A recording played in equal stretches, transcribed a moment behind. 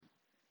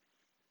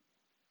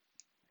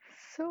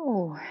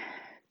So,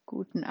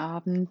 guten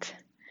Abend.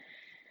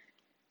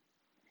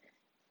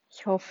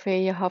 Ich hoffe,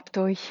 ihr habt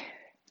euch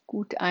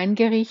gut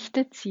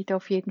eingerichtet. Sieht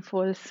auf jeden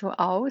Fall so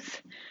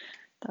aus.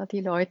 Da die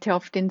Leute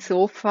auf den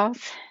Sofas.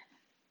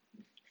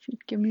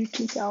 Sieht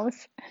gemütlich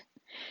aus.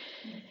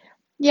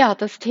 Ja,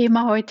 das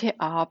Thema heute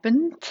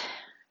Abend,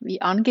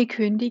 wie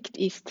angekündigt,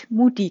 ist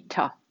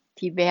Muditā,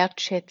 die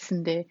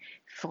wertschätzende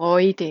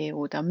Freude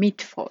oder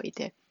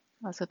Mitfreude.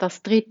 Also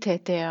das dritte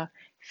der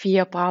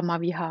vier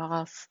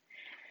Brahmavihāras.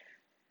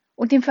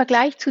 Und im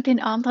Vergleich zu den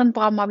anderen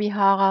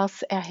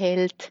Brahmavihāras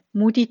erhält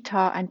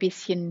Muditā ein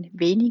bisschen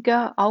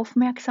weniger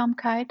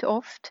Aufmerksamkeit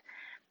oft.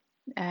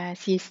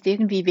 Sie ist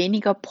irgendwie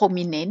weniger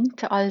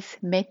prominent als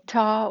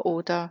Metta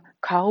oder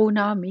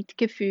Karuna,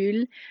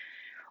 Mitgefühl.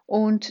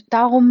 Und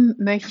darum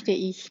möchte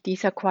ich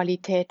dieser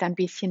Qualität ein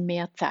bisschen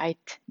mehr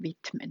Zeit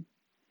widmen.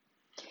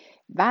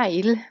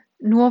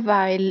 Nur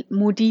weil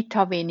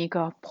Mudita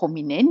weniger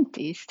prominent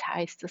ist,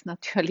 heißt das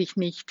natürlich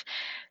nicht,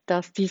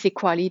 dass diese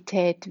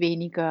Qualität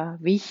weniger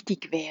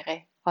wichtig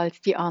wäre als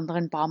die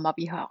anderen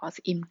Brahmavihāras.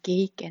 Im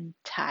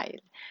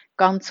Gegenteil,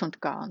 ganz und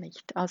gar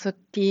nicht. Also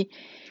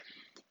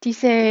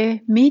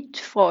diese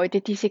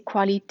Mitfreude, diese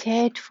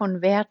Qualität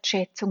von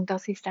Wertschätzung,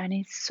 das ist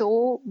eine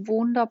so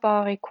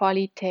wunderbare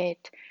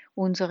Qualität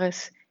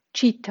unseres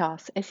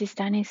Chittas. Es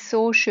ist eine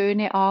so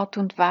schöne Art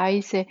und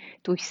Weise,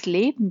 durchs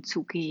Leben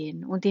zu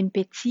gehen und in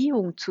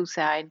Beziehung zu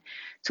sein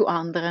zu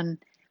anderen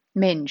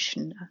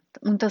Menschen.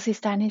 Und das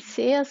ist eine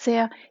sehr,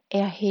 sehr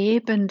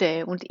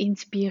erhebende und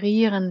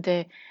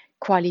inspirierende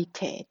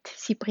Qualität.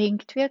 Sie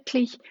bringt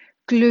wirklich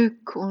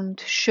Glück und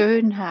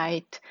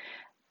Schönheit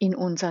in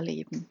unser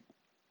Leben.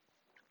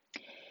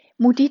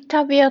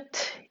 Mudita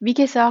wird, wie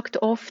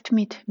gesagt, oft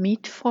mit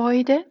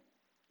Mitfreude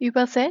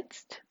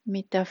übersetzt,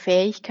 mit der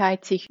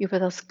Fähigkeit, sich über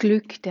das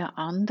Glück der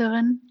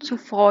anderen zu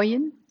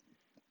freuen,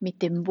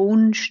 mit dem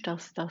Wunsch,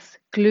 dass das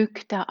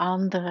Glück der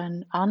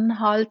anderen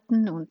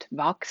anhalten und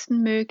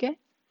wachsen möge.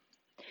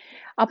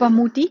 Aber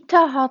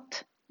Mudita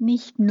hat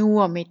nicht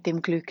nur mit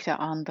dem Glück der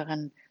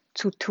anderen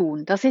zu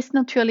tun. Das ist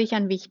natürlich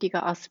ein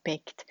wichtiger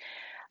Aspekt.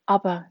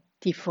 Aber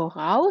die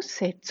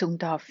Voraussetzung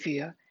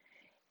dafür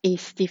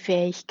ist die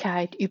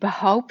Fähigkeit,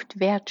 überhaupt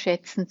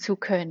wertschätzen zu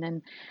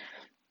können,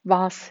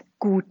 was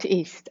gut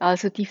ist.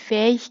 Also die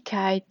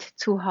Fähigkeit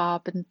zu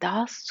haben,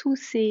 das zu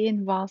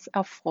sehen, was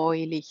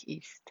erfreulich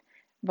ist,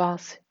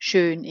 was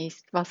schön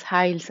ist, was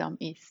heilsam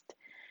ist.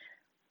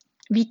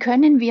 Wie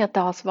können wir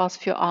das, was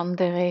für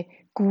andere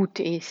gut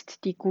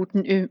ist, die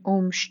guten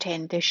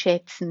Umstände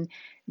schätzen,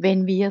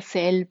 wenn wir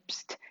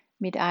selbst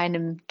mit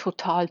einem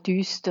total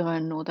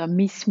düsteren oder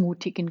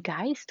missmutigen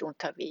Geist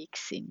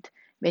unterwegs sind?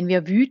 Wenn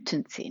wir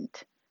wütend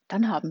sind,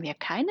 dann haben wir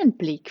keinen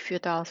Blick für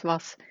das,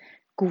 was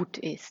gut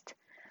ist.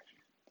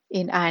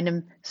 In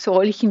einem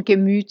solchen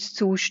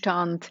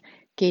Gemütszustand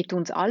geht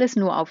uns alles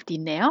nur auf die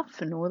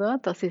Nerven, oder?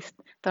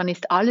 Dann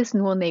ist alles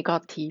nur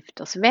negativ.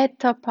 Das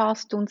Wetter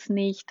passt uns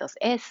nicht, das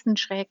Essen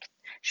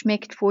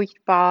schmeckt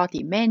furchtbar,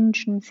 die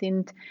Menschen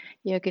sind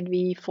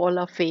irgendwie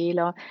voller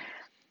Fehler.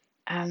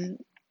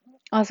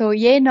 Also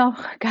je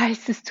nach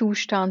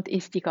Geisteszustand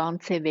ist die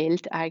ganze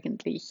Welt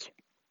eigentlich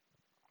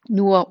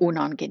nur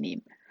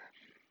unangenehm.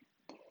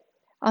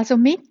 Also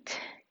mit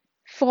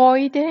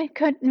Freude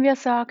könnten wir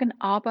sagen,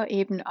 aber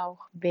eben auch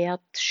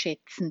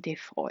wertschätzende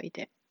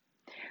Freude.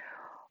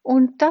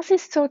 Und das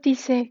ist so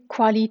diese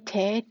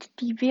Qualität,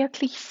 die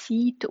wirklich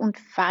sieht und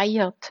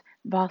feiert,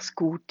 was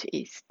gut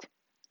ist.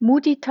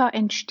 Mudita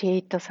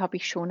entsteht, das habe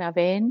ich schon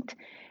erwähnt,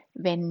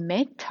 wenn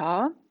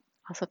Metta,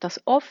 also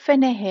das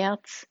offene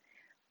Herz,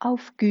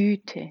 auf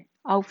Güte,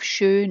 auf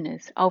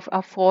Schönes, auf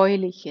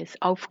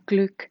Erfreuliches, auf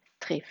Glück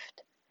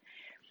trifft.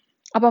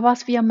 Aber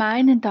was wir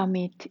meinen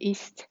damit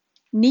ist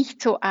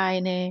nicht so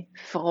eine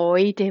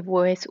Freude,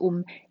 wo es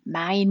um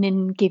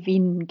meinen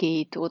Gewinn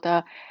geht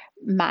oder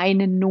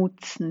meinen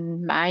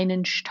Nutzen,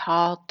 meinen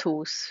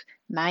Status,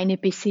 meine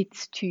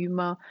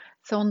Besitztümer,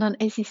 sondern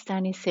es ist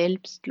eine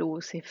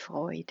selbstlose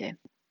Freude.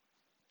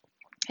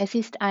 Es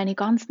ist eine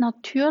ganz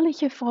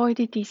natürliche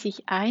Freude, die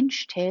sich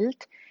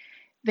einstellt,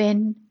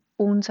 wenn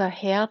unser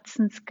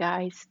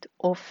Herzensgeist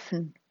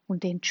offen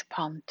und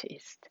entspannt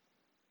ist.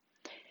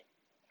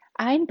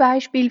 Ein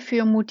Beispiel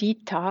für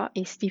Mudita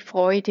ist die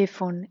Freude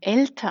von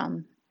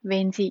Eltern,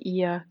 wenn sie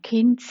ihr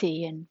Kind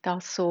sehen,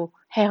 das so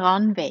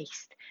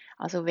heranwächst.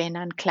 Also wenn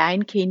ein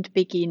Kleinkind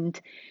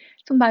beginnt,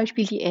 zum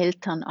Beispiel die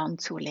Eltern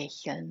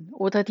anzulächeln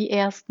oder die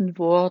ersten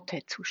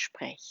Worte zu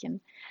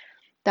sprechen.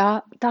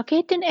 Da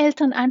geht den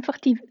Eltern einfach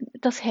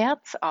das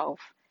Herz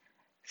auf,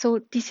 so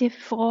diese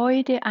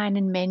Freude,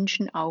 einen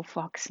Menschen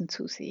aufwachsen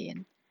zu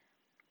sehen,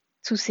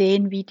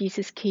 wie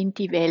dieses Kind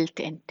die Welt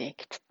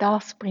entdeckt.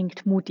 Das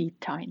bringt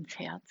Mudita ins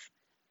Herz.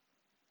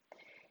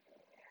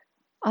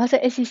 Also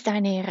es ist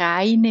eine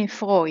reine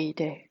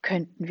Freude,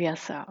 könnten wir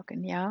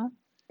sagen, ja.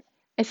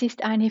 Es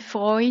ist eine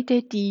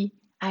Freude, die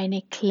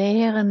eine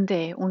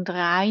klärende und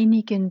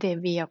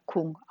reinigende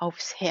Wirkung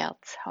aufs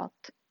Herz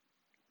hat.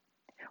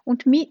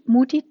 Und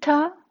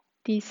Mudita,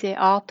 diese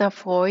Art der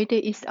Freude,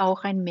 ist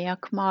auch ein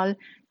Merkmal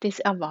des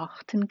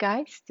erwachten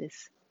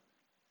Geistes.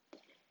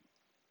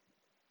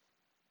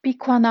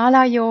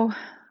 Bhikkhu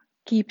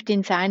gibt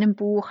in seinem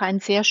Buch ein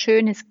sehr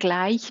schönes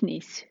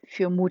Gleichnis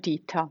für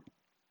Muditā.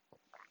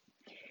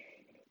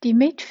 Die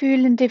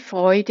mitfühlende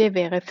Freude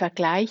wäre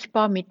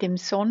vergleichbar mit dem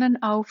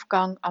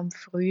Sonnenaufgang am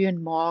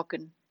frühen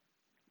Morgen.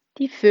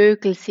 Die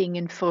Vögel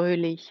singen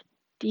fröhlich,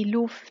 die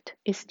Luft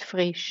ist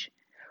frisch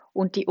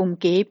und die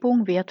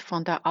Umgebung wird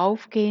von der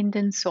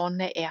aufgehenden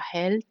Sonne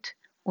erhellt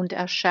und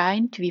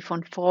erscheint wie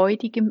von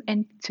freudigem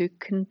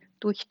Entzücken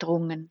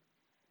durchdrungen.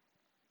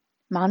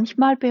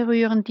 Manchmal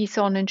berühren die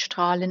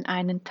Sonnenstrahlen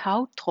einen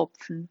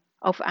Tautropfen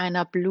auf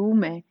einer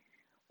Blume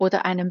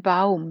oder einem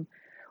Baum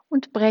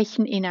und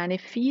brechen in eine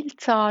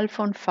Vielzahl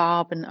von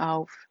Farben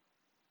auf.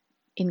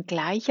 In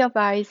gleicher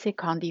Weise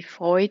kann die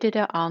Freude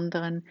der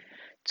anderen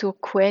zur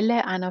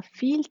Quelle einer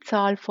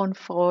Vielzahl von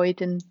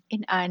Freuden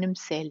in einem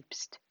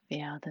selbst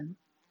werden.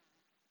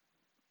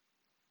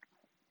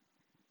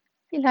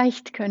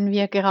 Vielleicht können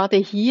wir gerade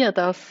hier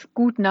das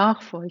gut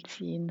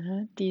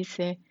nachvollziehen,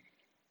 diese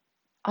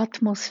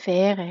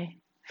Atmosphäre,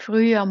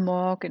 früh am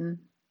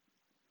Morgen,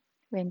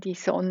 wenn die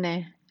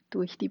Sonne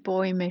durch die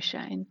Bäume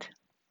scheint.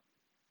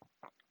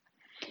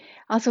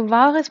 Also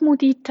wahres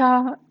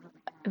Muditā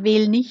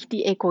will nicht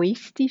die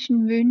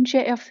egoistischen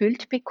Wünsche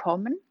erfüllt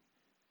bekommen.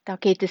 Da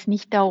geht es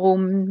nicht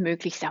darum,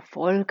 möglichst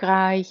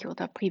erfolgreich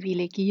oder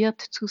privilegiert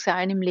zu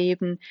sein im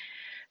Leben,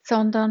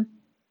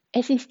 sondern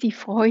es ist die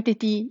Freude,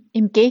 die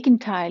im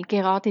Gegenteil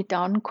gerade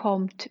dann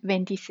kommt,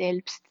 wenn die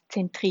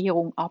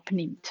Selbstzentrierung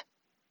abnimmt.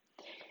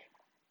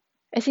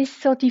 Es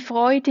ist so die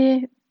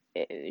Freude,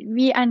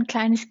 wie ein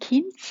kleines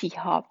Kind sie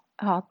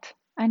hat.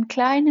 Ein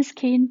kleines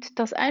Kind,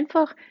 das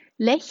einfach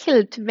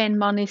lächelt, wenn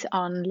man es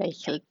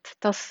anlächelt,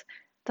 das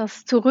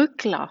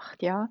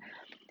zurücklacht, ja.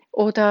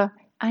 Oder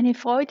eine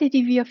Freude,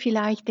 die wir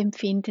vielleicht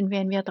empfinden,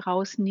 wenn wir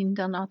draußen in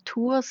der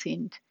Natur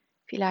sind.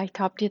 Vielleicht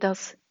habt ihr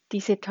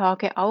diese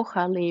Tage auch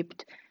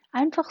erlebt.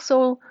 Einfach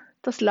so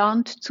das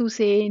Land zu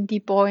sehen, die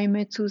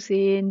Bäume zu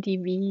sehen,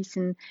 die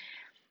Wiesen.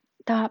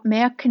 Da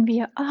merken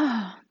wir,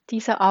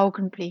 dieser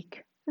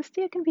Augenblick, das ist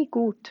irgendwie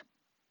gut,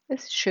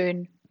 das ist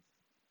schön.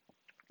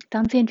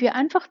 Dann sind wir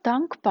einfach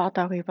dankbar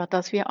darüber,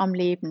 dass wir am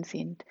Leben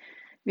sind.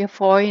 Wir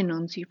freuen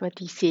uns über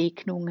die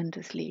Segnungen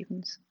des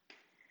Lebens.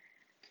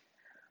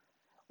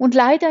 Und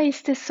leider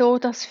ist es so,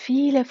 dass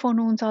viele von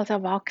uns als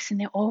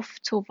Erwachsene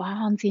oft so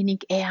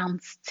wahnsinnig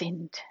ernst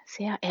sind,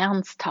 sehr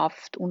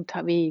ernsthaft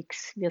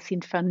unterwegs. Wir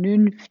sind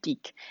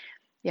vernünftig.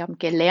 Wir haben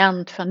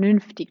gelernt,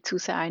 vernünftig zu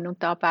sein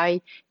und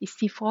dabei ist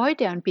die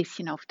Freude ein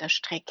bisschen auf der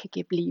Strecke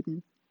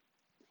geblieben.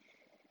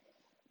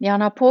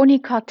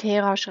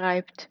 Thera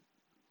schreibt,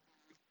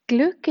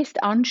 Glück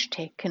ist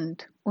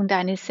ansteckend und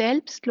eine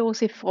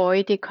selbstlose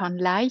Freude kann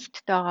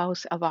leicht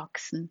daraus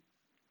erwachsen.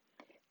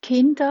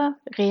 Kinder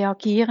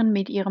reagieren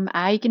mit ihrem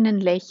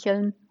eigenen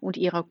Lächeln und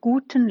ihrer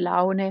guten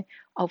Laune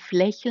auf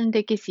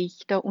lächelnde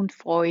Gesichter und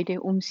Freude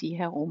um sie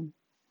herum.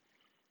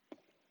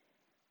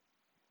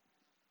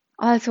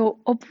 Also,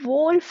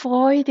 obwohl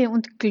Freude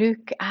und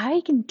Glück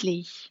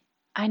eigentlich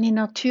eine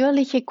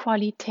natürliche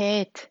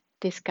Qualität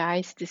des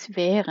Geistes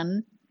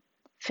wären,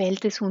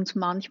 fällt es uns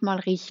manchmal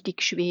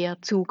richtig schwer,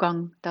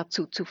 Zugang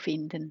dazu zu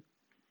finden.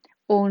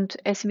 Und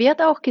es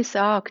wird auch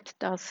gesagt,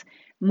 dass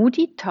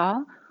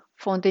Muditā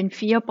von den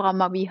 4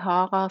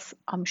 Brahmavihāras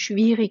am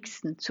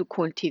schwierigsten zu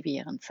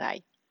kultivieren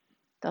sei.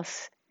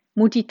 Dass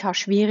Muditā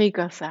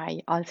schwieriger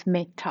sei als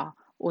Metta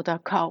oder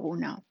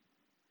Karuna.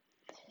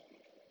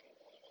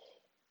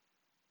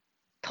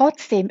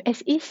 Trotzdem,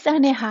 es ist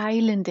eine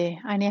heilende,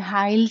 eine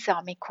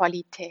heilsame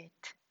Qualität.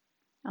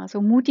 Also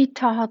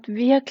Muditā hat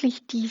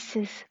wirklich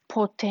dieses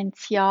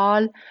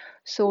Potenzial,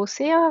 so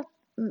sehr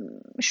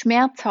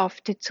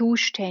schmerzhafte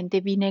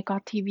Zustände wie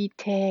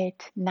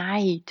Negativität,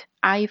 Neid,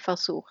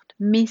 Eifersucht,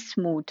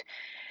 Missmut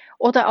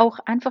oder auch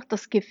einfach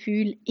das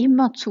Gefühl,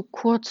 immer zu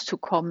kurz zu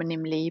kommen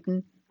im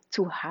Leben,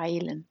 zu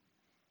heilen.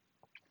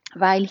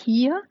 Weil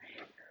hier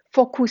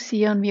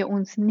fokussieren wir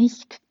uns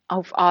nicht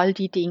auf all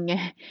die Dinge,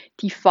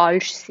 die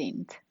falsch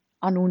sind,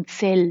 an uns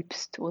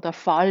selbst oder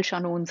falsch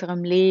an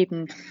unserem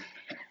Leben,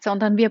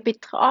 sondern wir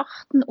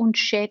betrachten und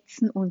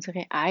schätzen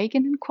unsere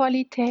eigenen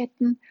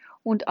Qualitäten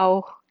und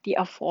auch die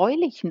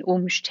erfreulichen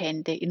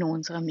Umstände in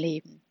unserem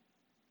Leben.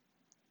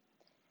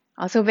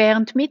 Also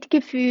während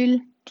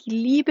Mitgefühl die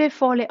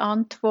liebevolle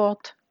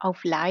Antwort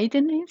auf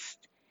Leiden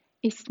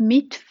ist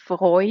mit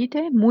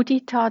Freude,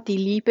 Muditā, die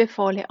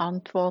liebevolle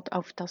Antwort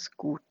auf das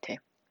Gute,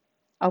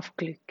 auf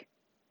Glück.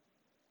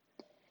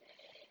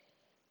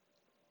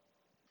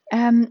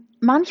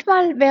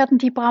 Manchmal werden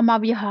die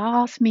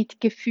Brahmavihāras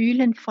mit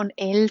Gefühlen von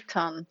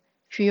Eltern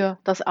für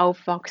das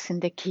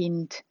aufwachsende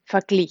Kind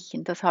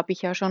verglichen. Das habe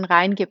ich ja schon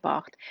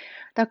reingebracht.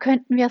 Da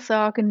könnten wir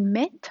sagen,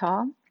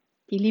 Metta,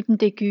 die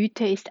liebende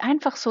Güte, ist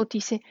einfach so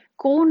diese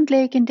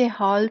grundlegende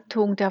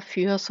Haltung der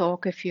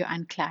Fürsorge für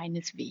ein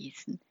kleines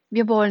Wesen.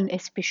 Wir wollen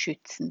es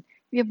beschützen.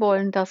 Wir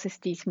wollen, dass es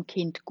diesem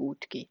Kind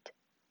gut geht.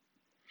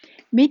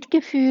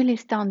 Mitgefühl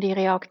ist dann die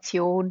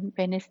Reaktion,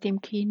 wenn es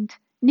dem Kind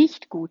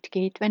nicht gut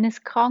geht, wenn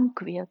es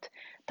krank wird,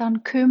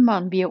 dann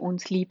kümmern wir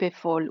uns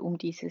liebevoll um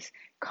dieses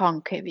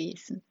kranke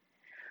Wesen.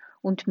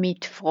 Und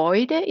mit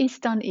Freude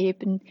ist dann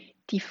eben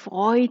die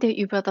Freude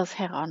über das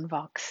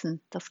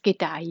Heranwachsen, das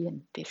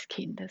Gedeihen des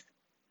Kindes.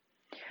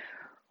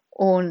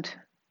 Und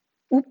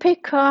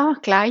UPK,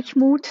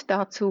 Gleichmut,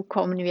 dazu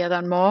kommen wir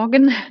dann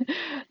morgen.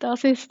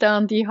 Das ist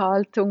dann die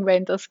Haltung,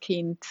 wenn das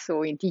Kind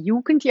so in die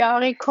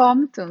Jugendjahre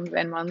kommt und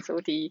wenn man so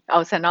die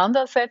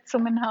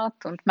Auseinandersetzungen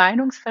hat und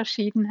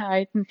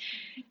Meinungsverschiedenheiten,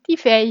 die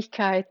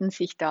Fähigkeiten,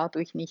 sich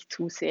dadurch nicht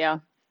zu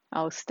sehr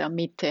aus der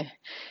Mitte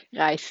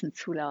reißen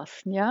zu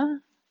lassen, ja.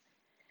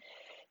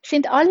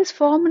 Sind alles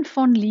Formen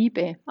von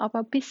Liebe,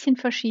 aber ein bisschen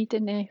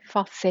verschiedene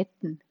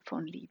Facetten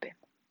von Liebe.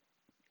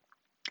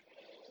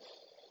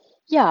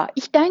 Ja,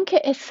 ich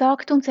denke, es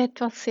sagt uns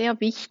etwas sehr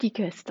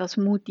Wichtiges, dass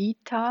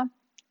Muditā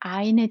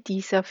eine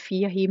dieser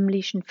 4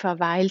 himmlischen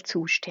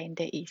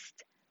Verweilzustände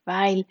ist,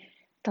 weil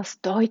das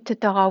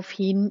deutet darauf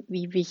hin,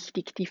 wie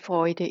wichtig die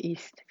Freude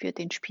ist für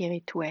den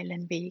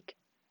spirituellen Weg.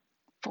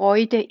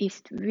 Freude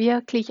ist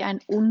wirklich ein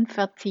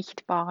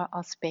unverzichtbarer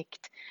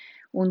Aspekt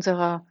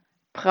unserer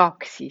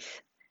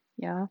Praxis.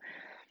 Ja.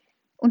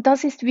 Und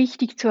das ist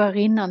wichtig zu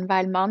erinnern,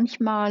 weil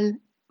manchmal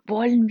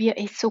wollen wir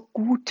es so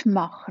gut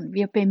machen.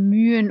 Wir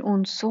bemühen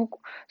uns so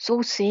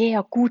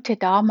sehr, gute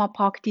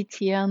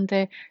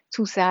Dharma-Praktizierende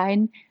zu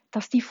sein,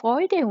 dass die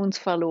Freude uns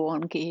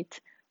verloren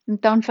geht.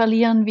 Und dann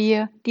verlieren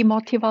wir die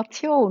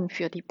Motivation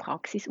für die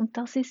Praxis und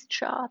das ist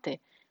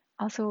schade.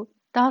 Also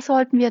da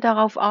sollten wir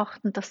darauf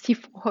achten, dass die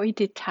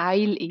Freude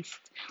Teil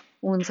ist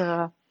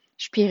unserer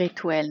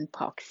spirituellen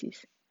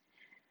Praxis.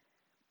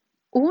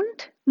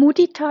 Und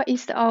Muditā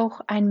ist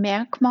auch ein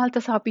Merkmal,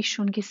 das habe ich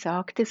schon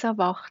gesagt, des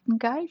erwachten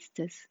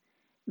Geistes.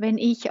 Wenn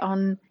ich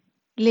an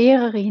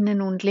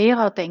Lehrerinnen und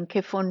Lehrer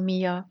denke von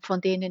mir,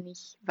 von denen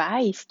ich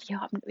weiß, die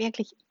haben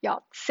wirklich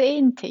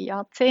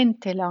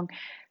jahrzehntelang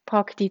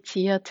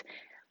praktiziert,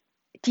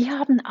 die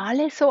haben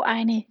alle so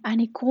eine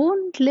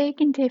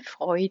grundlegende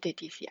Freude,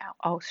 die sie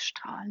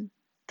ausstrahlen.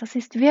 Das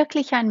ist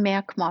wirklich ein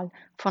Merkmal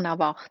von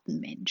erwachten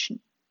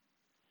Menschen.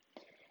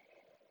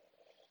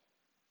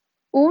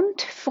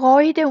 Und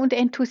Freude und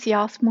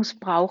Enthusiasmus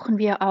brauchen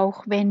wir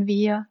auch, wenn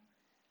wir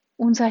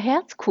unser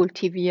Herz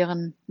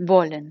kultivieren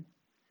wollen.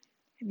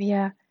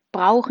 Wir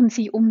brauchen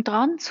sie, um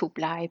dran zu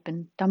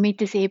bleiben,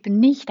 damit es eben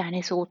nicht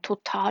eine so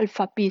total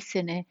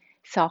verbissene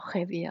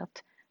Sache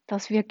wird,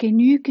 dass wir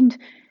genügend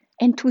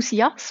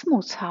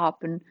Enthusiasmus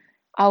haben,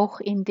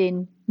 auch in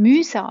den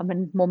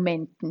mühsamen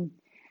Momenten.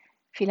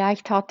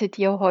 Vielleicht hattet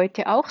ihr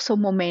heute auch so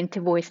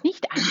Momente, wo es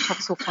nicht einfach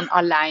so von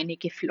alleine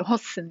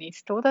geflossen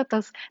ist, oder?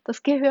 Das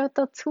gehört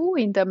dazu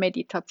in der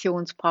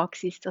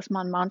Meditationspraxis, dass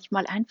man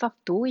manchmal einfach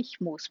durch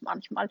muss.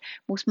 Manchmal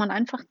muss man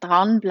einfach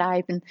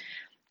dranbleiben.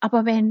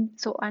 Aber wenn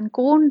so ein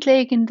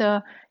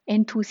grundlegender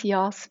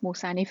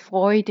Enthusiasmus, eine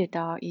Freude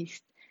da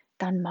ist,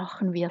 dann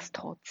machen wir es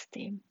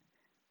trotzdem.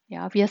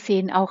 Ja, wir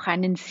sehen auch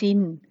einen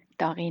Sinn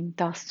darin,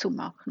 das zu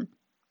machen.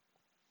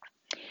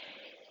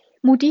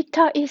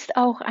 Muditā ist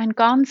auch ein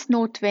ganz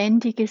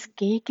notwendiges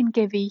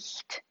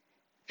Gegengewicht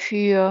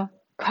für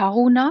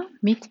Karuna,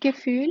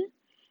 Mitgefühl.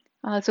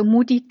 Also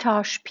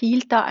Muditā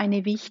spielt da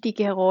eine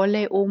wichtige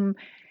Rolle, um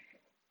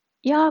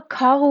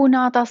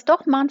Karuna, das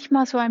doch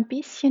manchmal so ein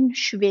bisschen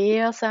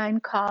schwer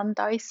sein kann,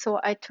 da ist so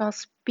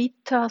etwas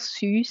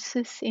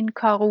Bitter-Süßes in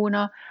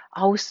Karuna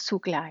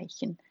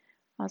auszugleichen.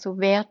 Also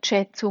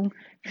Wertschätzung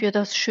für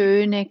das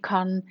Schöne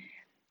kann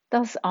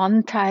das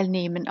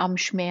Anteilnehmen am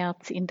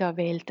Schmerz in der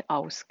Welt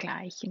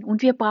ausgleichen.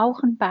 Und wir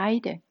brauchen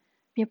beide.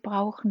 Wir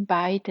brauchen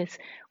beides,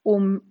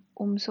 um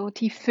so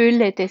die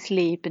Fülle des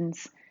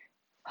Lebens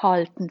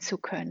halten zu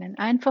können.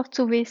 Einfach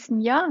zu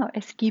wissen, ja,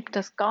 es gibt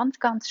das ganz,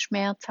 ganz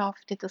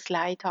Schmerzhafte, das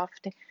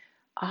Leidhafte,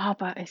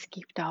 aber es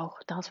gibt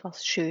auch das,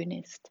 was schön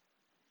ist.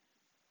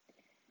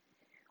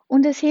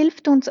 Und es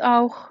hilft uns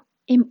auch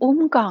im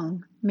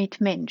Umgang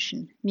mit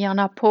Menschen.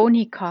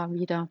 Nyanaponika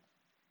wieder.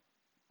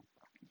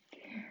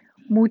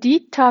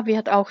 Muditā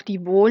wird auch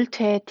die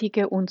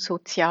wohltätige und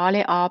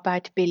soziale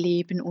Arbeit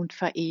beleben und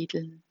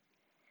veredeln.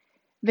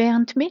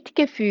 Während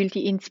Mitgefühl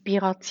die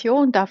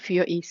Inspiration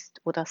dafür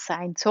ist oder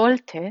sein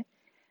sollte,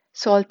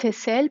 sollte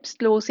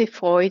selbstlose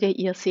Freude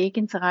ihr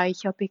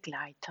segensreicher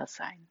Begleiter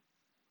sein.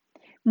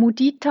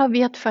 Muditā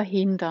wird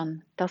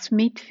verhindern, dass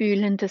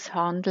mitfühlendes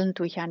Handeln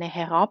durch eine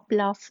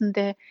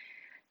herablassende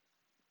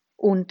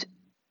und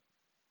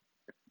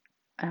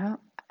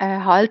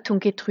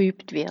Haltung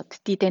getrübt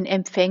wird, die den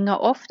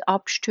Empfänger oft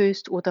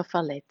abstößt oder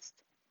verletzt.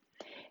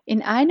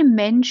 In einem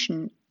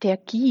Menschen, der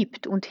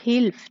gibt und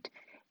hilft,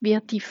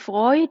 wird die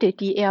Freude,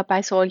 die er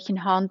bei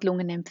solchen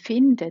Handlungen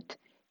empfindet,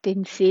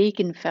 den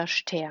Segen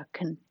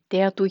verstärken,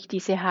 der durch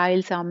diese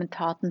heilsamen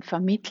Taten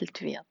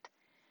vermittelt wird.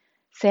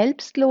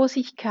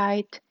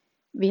 Selbstlosigkeit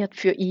wird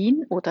für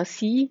ihn oder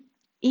sie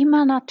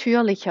immer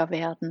natürlicher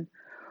werden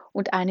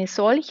und eine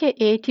solche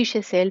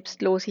ethische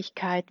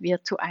Selbstlosigkeit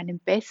wird zu einem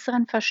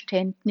besseren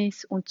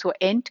Verständnis und zur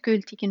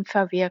endgültigen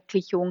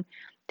Verwirklichung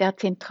der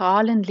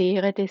zentralen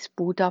Lehre des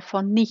Buddha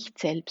von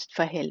Nicht-Selbst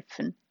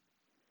verhelfen.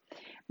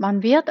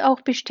 Man wird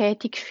auch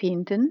bestätigt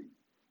finden,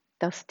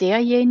 dass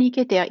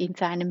derjenige, der in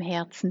seinem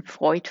Herzen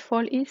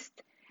freudvoll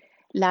ist,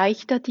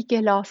 leichter die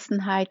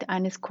Gelassenheit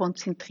eines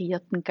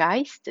konzentrierten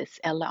Geistes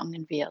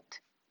erlangen wird.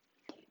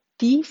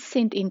 Dies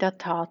sind in der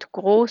Tat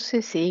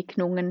große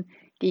Segnungen,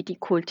 die die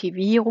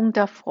Kultivierung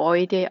der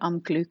Freude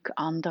am Glück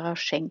anderer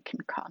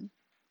schenken kann.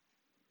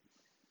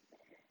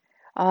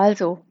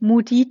 Also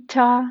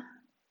Muditā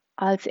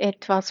als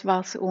etwas,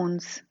 was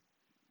uns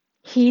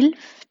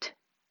hilft,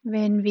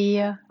 wenn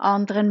wir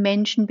anderen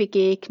Menschen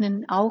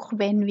begegnen, auch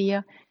wenn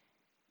wir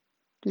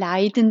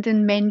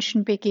leidenden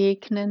Menschen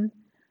begegnen,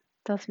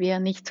 dass wir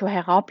nicht so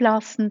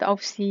herablassend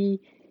auf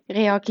sie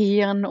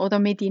reagieren oder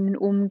mit ihnen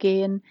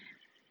umgehen.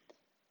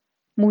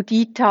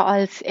 Muditā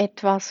als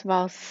etwas,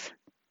 was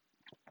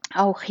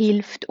auch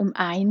hilft, um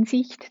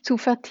Einsicht zu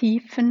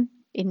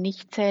vertiefen in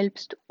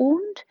Nicht-Selbst,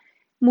 und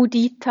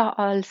Muditā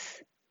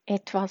als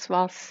etwas,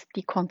 was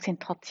die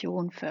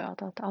Konzentration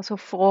fördert, also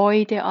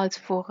Freude als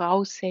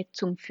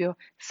Voraussetzung für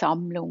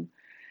Sammlung.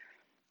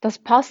 Das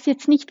passt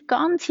jetzt nicht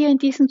ganz hier in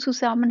diesen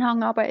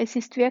Zusammenhang, aber es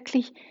ist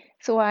wirklich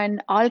so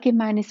ein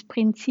allgemeines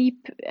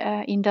Prinzip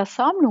in der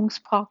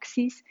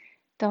Sammlungspraxis,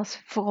 dass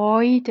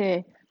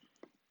Freude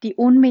die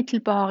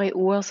unmittelbare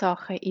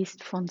Ursache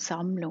ist von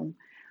Sammlung.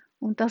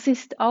 Und das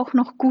ist auch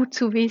noch gut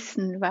zu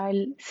wissen,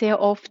 weil sehr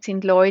oft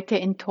sind Leute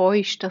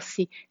enttäuscht, dass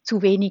sie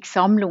zu wenig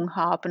Sammlung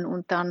haben,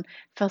 und dann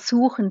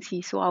versuchen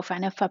sie so auf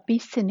eine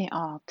verbissene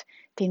Art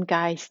den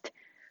Geist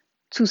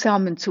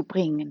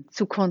zusammenzubringen,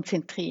 zu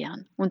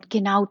konzentrieren. Und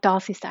genau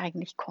das ist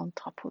eigentlich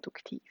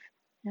kontraproduktiv.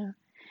 Ja.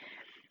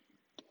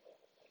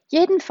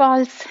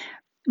 Jedenfalls,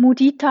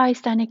 Muditā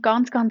ist eine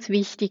ganz, ganz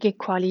wichtige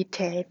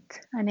Qualität,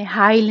 eine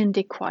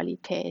heilende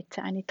Qualität,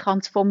 eine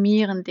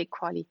transformierende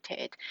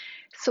Qualität.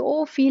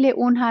 So viele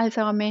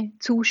unheilsame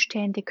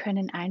Zustände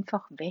können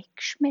einfach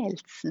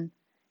wegschmelzen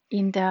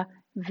in der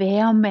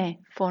Wärme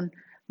von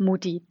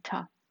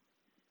Muditā.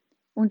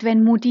 Und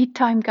wenn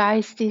Muditā im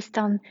Geist ist,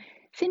 dann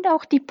sind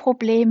auch die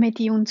Probleme,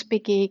 die uns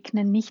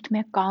begegnen, nicht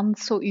mehr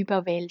ganz so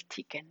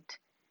überwältigend,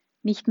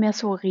 nicht mehr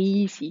so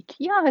riesig.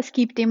 Ja, es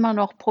gibt immer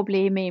noch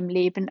Probleme im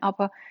Leben,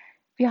 aber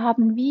wir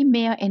haben wie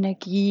mehr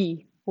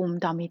Energie, um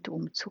damit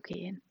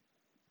umzugehen.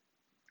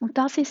 Und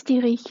das ist die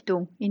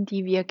Richtung, in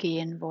die wir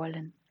gehen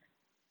wollen.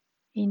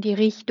 In die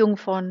Richtung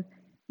von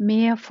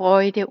mehr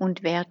Freude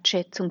und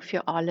Wertschätzung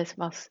für alles,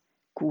 was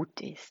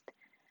gut ist.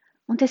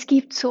 Und es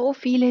gibt so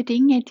viele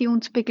Dinge, die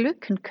uns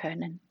beglücken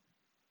können.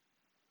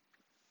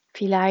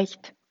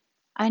 Vielleicht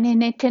eine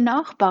nette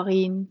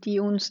Nachbarin, die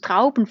uns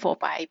Trauben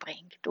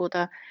vorbeibringt,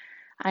 oder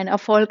ein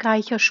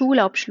erfolgreicher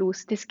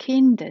Schulabschluss des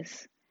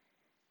Kindes,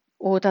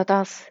 oder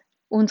dass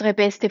unsere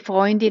beste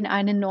Freundin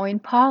einen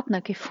neuen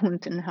Partner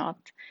gefunden hat,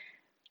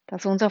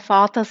 dass unser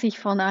Vater sich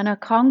von einer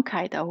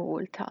Krankheit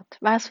erholt hat.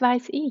 Was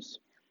weiß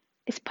ich?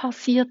 Es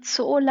passiert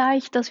so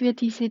leicht, dass wir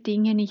diese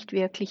Dinge nicht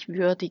wirklich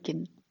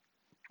würdigen,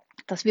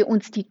 dass wir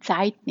uns die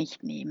Zeit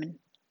nicht nehmen.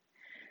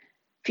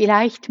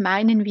 Vielleicht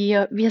meinen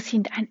wir,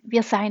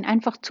 wir seien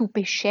einfach zu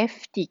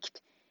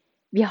beschäftigt.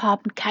 Wir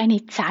haben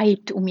keine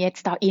Zeit, um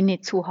jetzt da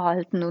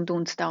innezuhalten und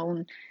uns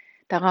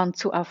daran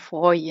zu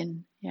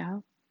erfreuen.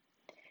 Ja.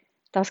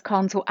 Das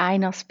kann so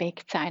ein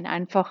Aspekt sein,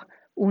 einfach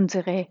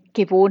unsere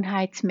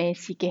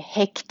gewohnheitsmäßige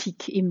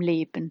Hektik im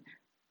Leben.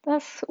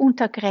 Das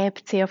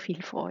untergräbt sehr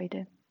viel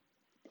Freude.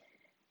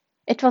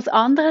 Etwas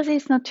anderes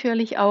ist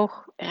natürlich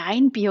auch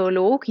rein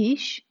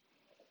biologisch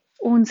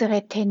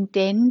unsere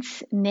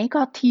Tendenz,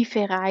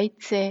 negative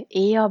Reize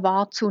eher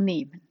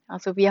wahrzunehmen.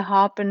 Also wir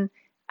haben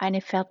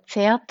eine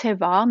verzerrte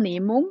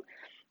Wahrnehmung,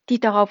 die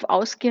darauf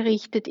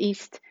ausgerichtet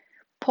ist,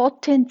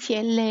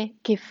 potenzielle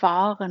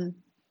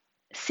Gefahren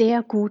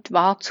sehr gut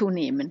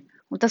wahrzunehmen.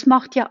 Und das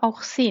macht ja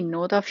auch Sinn,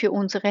 oder? Für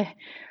unsere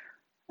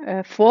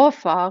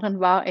Vorfahren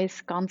war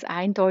es ganz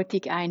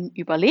eindeutig ein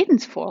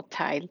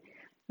Überlebensvorteil,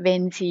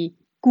 wenn sie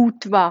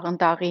gut waren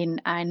darin,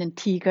 einen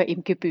Tiger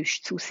im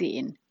Gebüsch zu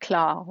sehen.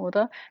 Klar,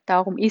 oder?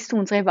 Darum ist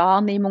unsere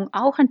Wahrnehmung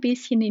auch ein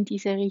bisschen in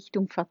diese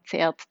Richtung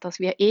verzerrt, dass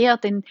wir eher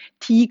den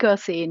Tiger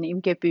sehen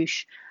im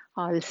Gebüsch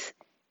als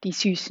die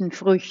süßen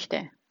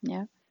Früchte.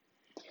 Ja?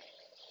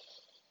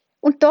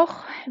 Und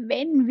doch,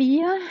 wenn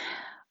wir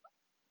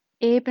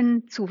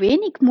eben zu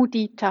wenig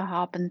Muditā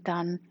haben,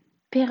 dann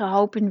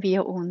berauben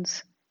wir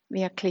uns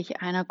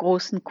wirklich einer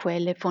großen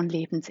Quelle von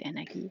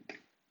Lebensenergie.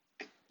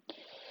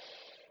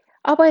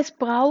 Aber es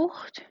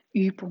braucht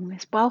Übung,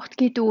 es braucht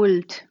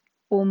Geduld,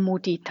 um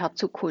Muditā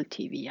zu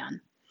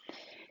kultivieren.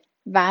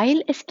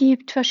 Weil es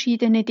gibt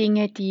verschiedene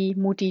Dinge, die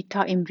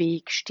Muditā im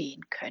Weg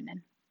stehen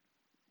können.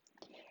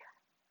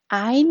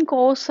 Ein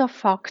großer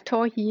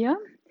Faktor hier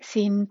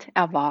sind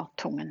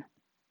Erwartungen,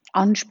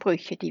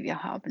 Ansprüche, die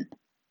wir haben.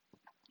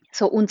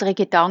 So unsere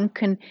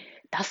Gedanken,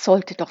 das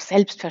sollte doch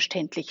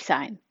selbstverständlich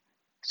sein.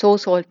 So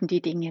sollten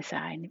die Dinge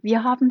sein.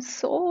 Wir haben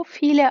so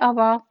viele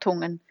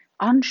Erwartungen,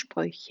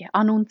 Ansprüche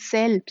an uns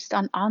selbst,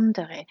 an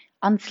andere,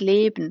 ans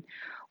Leben.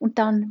 Und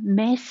dann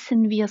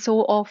messen wir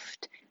so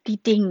oft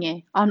die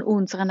Dinge an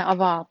unseren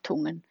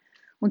Erwartungen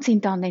und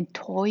sind dann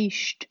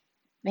enttäuscht,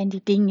 wenn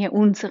die Dinge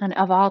unseren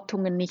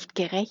Erwartungen nicht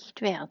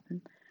gerecht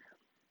werden.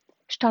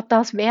 Statt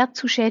das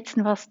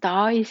wertzuschätzen, was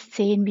da ist,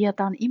 sehen wir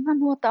dann immer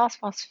nur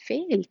das, was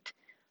fehlt.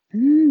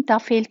 Da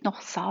fehlt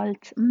noch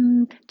Salz,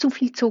 zu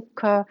viel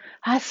Zucker,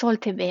 es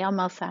sollte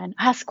wärmer sein,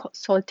 es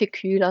sollte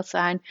kühler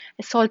sein,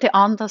 es sollte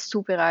anders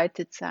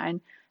zubereitet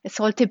sein, es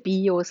sollte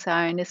bio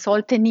sein, es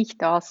sollte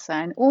nicht das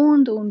sein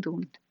und, und.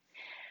 Und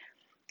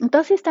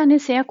das ist eine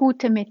sehr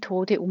gute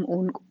Methode,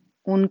 um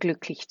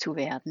unglücklich zu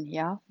werden,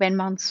 ja? Wenn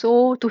man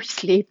so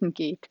durchs Leben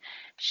geht,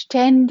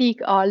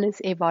 ständig alles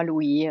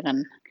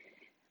evaluieren.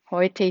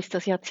 Heute ist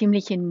das ja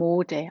ziemlich in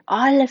Mode.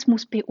 Alles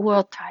muss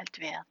beurteilt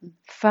werden,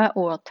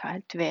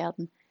 verurteilt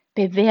werden,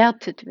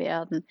 bewertet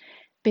werden,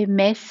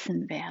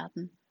 bemessen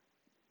werden.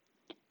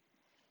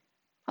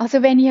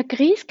 Also wenn ihr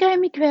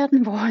griesgrämig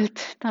werden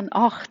wollt, dann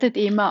achtet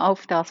immer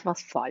auf das,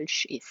 was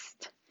falsch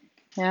ist.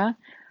 Ja?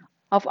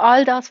 Auf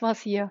all das,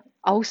 was ihr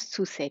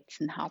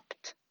auszusetzen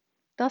habt.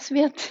 Das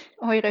wird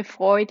eure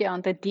Freude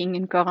an den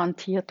Dingen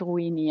garantiert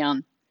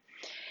ruinieren.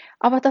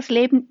 Aber das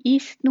Leben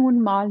ist nun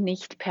mal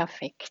nicht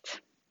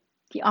perfekt.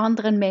 Die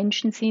anderen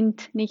Menschen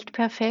sind nicht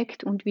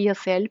perfekt und wir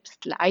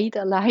selbst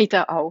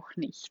leider auch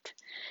nicht.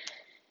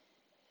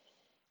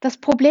 Das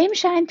Problem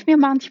scheint mir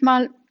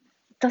manchmal,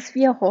 dass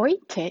wir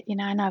heute in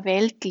einer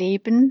Welt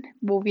leben,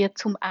 wo wir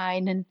zum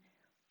einen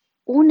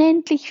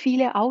unendlich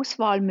viele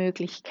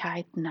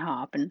Auswahlmöglichkeiten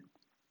haben.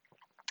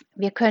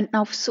 Wir könnten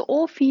auf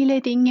so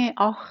viele Dinge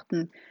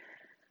achten.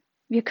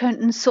 Wir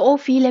könnten so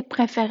viele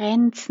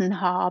Präferenzen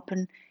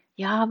haben.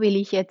 Ja, will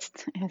ich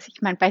jetzt, also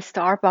ich meine, bei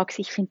Starbucks,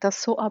 ich finde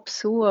das so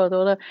absurd,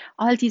 oder?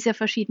 All diese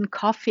verschiedenen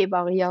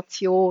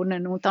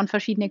Kaffeevariationen und dann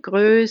verschiedene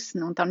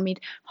Größen und dann mit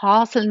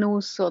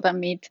Haselnuss oder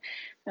mit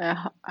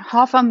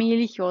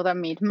Hafermilch oder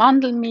mit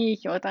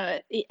Mandelmilch oder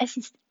es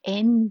ist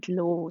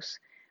endlos.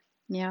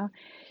 Ja,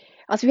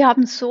 also wir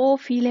haben so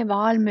viele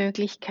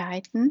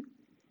Wahlmöglichkeiten.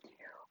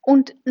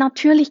 Und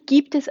natürlich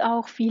gibt es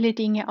auch viele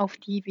Dinge, auf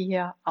die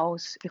wir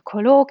aus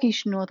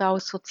ökologischen oder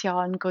aus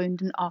sozialen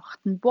Gründen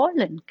achten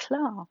wollen,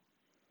 klar.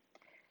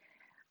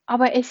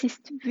 Aber es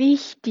ist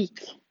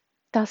wichtig,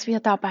 dass wir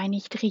dabei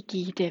nicht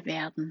rigide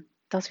werden,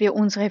 dass wir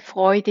unsere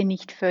Freude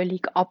nicht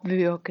völlig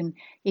abwürgen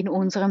in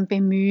unserem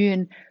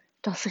Bemühen,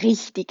 das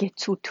Richtige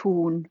zu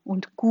tun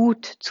und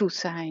gut zu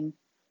sein.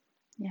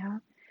 Ja.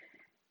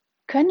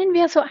 Können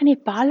wir so eine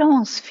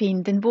Balance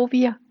finden, wo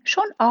wir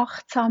schon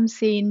achtsam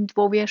sind,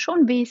 wo wir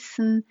schon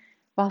wissen,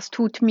 was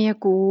tut mir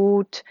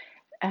gut,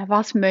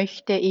 was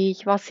möchte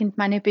ich, was sind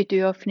meine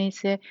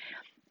Bedürfnisse.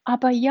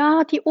 Aber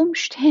ja, die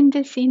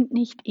Umstände sind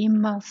nicht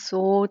immer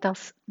so,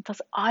 dass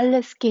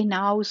alles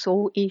genau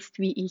so ist,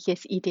 wie ich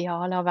es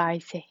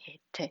idealerweise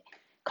hätte.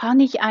 Kann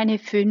ich eine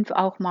 5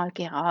 auch mal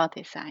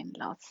gerade sein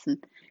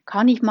lassen?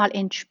 Kann ich mal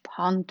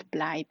entspannt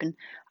bleiben,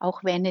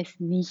 auch wenn es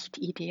nicht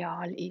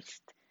ideal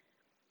ist?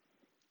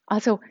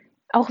 Also,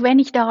 auch wenn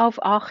ich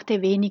darauf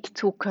achte, wenig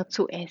Zucker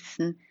zu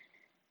essen,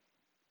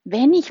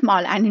 wenn ich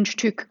mal ein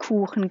Stück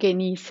Kuchen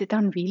genieße,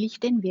 dann will ich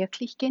den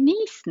wirklich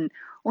genießen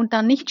und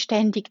dann nicht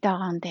ständig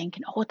daran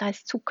denken: „Oh, da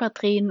ist Zucker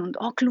drin und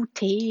oh,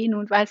 Gluten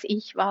und weiß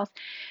ich was."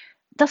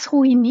 Das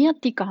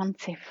ruiniert die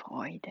ganze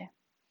Freude.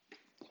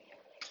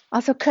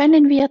 Also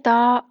können wir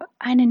da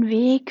einen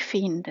Weg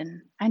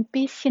finden, ein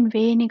bisschen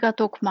weniger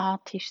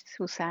dogmatisch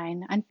zu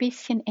sein, ein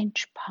bisschen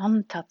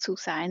entspannter zu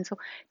sein, so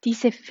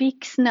diese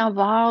fixen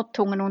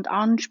Erwartungen und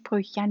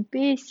Ansprüche ein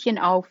bisschen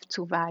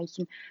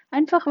aufzuweichen,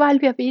 einfach weil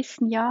wir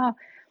wissen, ja,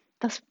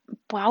 das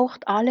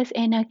braucht alles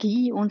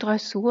Energie und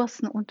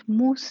Ressourcen und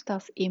muss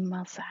das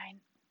immer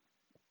sein.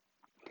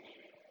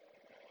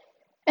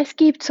 Es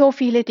gibt so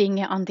viele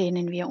Dinge, an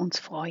denen wir uns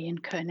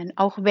freuen können,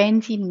 auch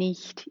wenn sie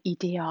nicht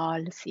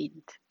ideal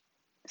sind.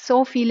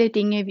 So viele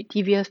Dinge,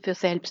 die wir für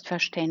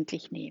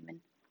selbstverständlich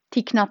nehmen.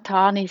 Thich Nhat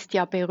Hanh ist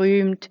ja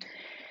berühmt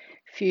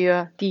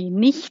für die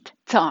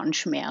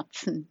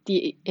Nicht-Zahnschmerzen,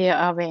 die er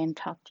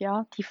erwähnt hat,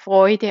 ja, die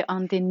Freude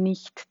an den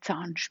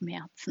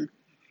Nicht-Zahnschmerzen.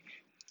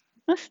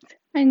 Das ist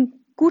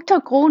ein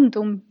guter Grund,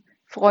 um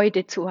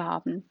Freude zu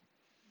haben.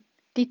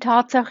 Die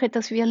Tatsache,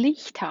 dass wir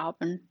Licht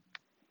haben,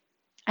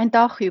 ein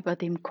Dach über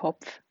dem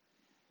Kopf,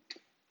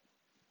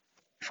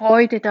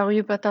 Freude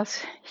darüber,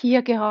 dass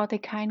hier gerade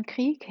kein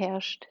Krieg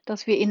herrscht,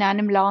 dass wir in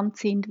einem Land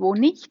sind, wo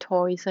nicht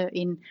Häuser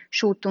in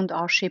Schutt und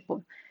Asche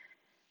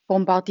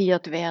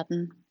bombardiert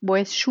werden, wo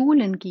es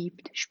Schulen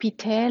gibt,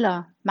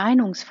 Spitäler,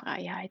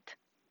 Meinungsfreiheit.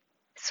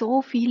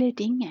 So viele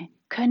Dinge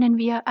können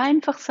wir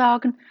einfach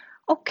sagen,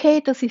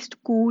 okay, das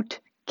ist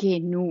gut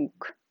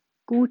genug.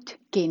 Gut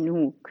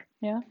genug.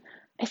 Ja?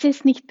 Es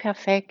ist nicht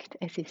perfekt,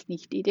 es ist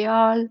nicht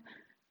ideal,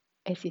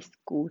 es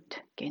ist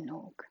gut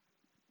genug.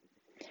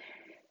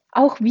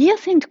 Auch wir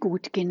sind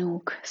gut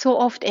genug. So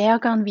oft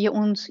ärgern wir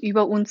uns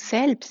über uns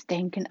selbst,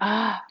 denken,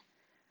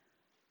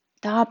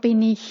 da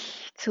bin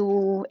ich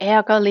zu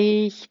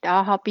ärgerlich,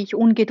 da habe ich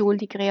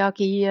ungeduldig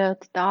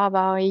reagiert, da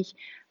war ich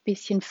ein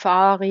bisschen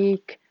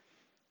fahrig.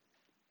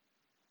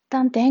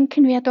 Dann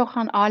denken wir doch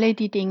an alle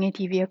die Dinge,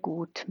 die wir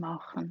gut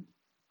machen,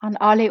 an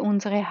alle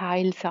unsere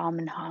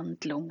heilsamen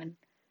Handlungen.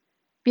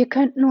 Wir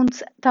könnten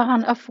uns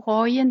daran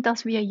erfreuen,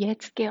 dass wir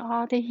jetzt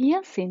gerade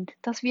hier sind,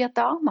 dass wir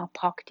Dharma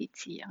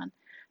praktizieren.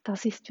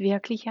 Das ist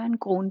wirklich ein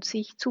Grund,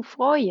 sich zu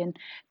freuen.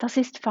 Das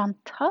ist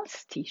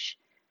fantastisch.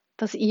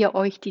 dass ihr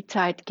euch die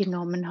Zeit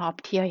genommen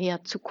habt,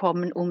 hierher zu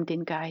kommen, um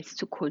den Geist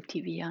zu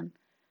kultivieren.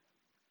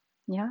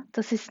 Ja,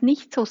 das ist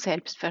nicht so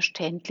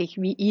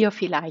selbstverständlich, wie ihr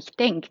vielleicht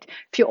denkt.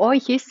 Für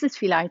euch ist es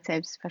vielleicht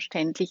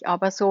selbstverständlich,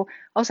 aber so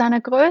aus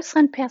einer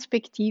größeren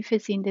Perspektive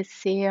sind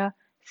es sehr,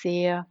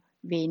 sehr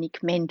wenig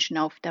Menschen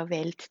auf der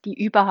Welt, die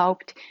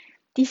überhaupt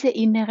diese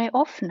innere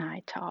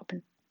Offenheit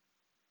haben.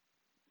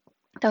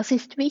 Das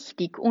ist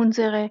wichtig,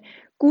 unsere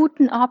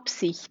guten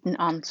Absichten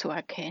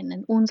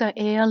anzuerkennen, unser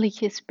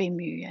ehrliches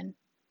Bemühen.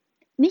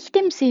 Nicht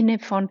im Sinne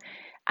von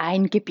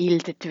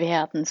eingebildet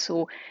werden,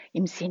 so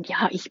im Sinn,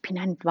 ja, ich bin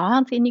ein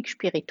wahnsinnig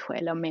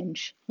spiritueller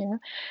Mensch, ja,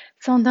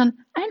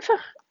 sondern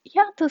einfach,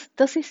 ja,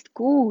 das ist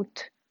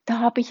gut. Da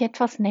habe ich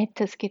etwas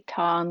Nettes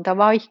getan, da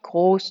war ich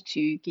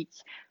großzügig,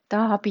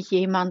 da habe ich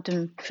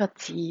jemandem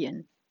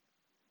verziehen.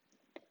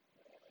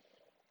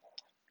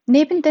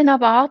 Neben den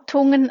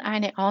Erwartungen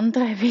eine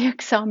andere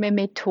wirksame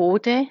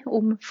Methode,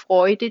 um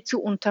Freude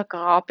zu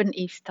untergraben,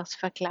 ist das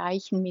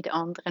Vergleichen mit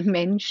anderen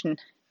Menschen.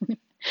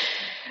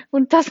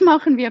 Und das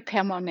machen wir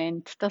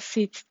permanent. Das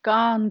sitzt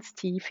ganz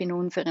tief in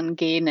unseren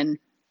Genen.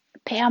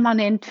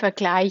 Permanent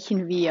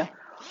vergleichen wir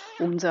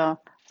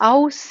unser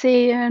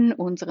Aussehen,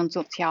 unseren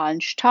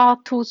sozialen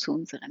Status,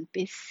 unseren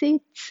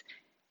Besitz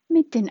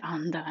mit den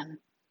anderen.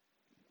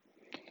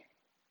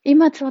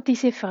 Immer so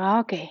diese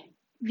Frage,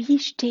 wie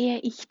stehe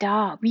ich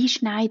da? Wie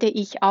schneide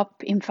ich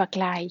ab im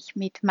Vergleich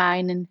mit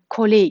meinen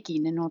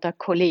Kolleginnen oder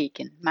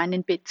Kollegen,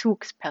 meinen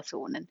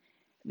Bezugspersonen?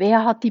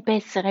 Wer hat die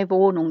bessere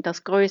Wohnung,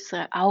 das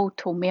größere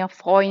Auto, mehr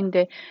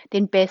Freunde,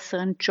 den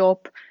besseren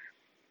Job?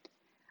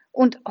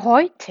 Und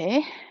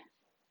heute,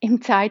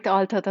 im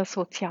Zeitalter der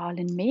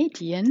sozialen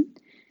Medien,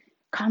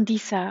 kann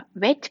dieser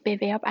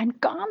Wettbewerb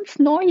ein ganz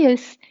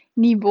neues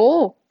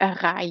Niveau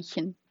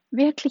erreichen.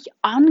 Wirklich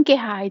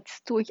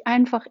angeheizt durch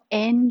einfach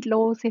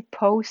endlose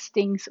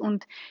Postings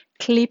und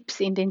Clips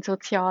in den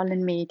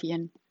sozialen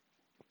Medien.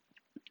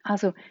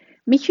 Also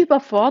mich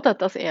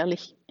überfordert das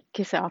ehrlich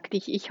gesagt.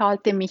 Ich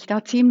halte mich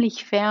da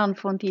ziemlich fern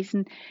von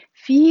diesen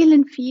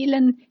vielen,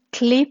 vielen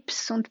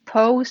Clips und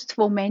Posts,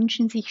 wo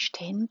Menschen sich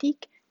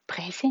ständig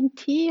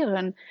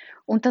präsentieren.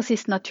 Und das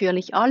ist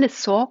natürlich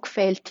alles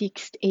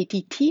sorgfältigst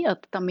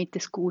editiert, damit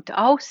es gut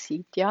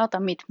aussieht, ja,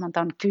 damit man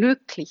dann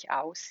glücklich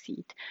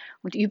aussieht.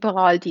 Und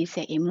überall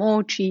diese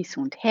Emojis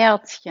und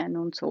Herzchen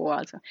und so.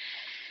 Also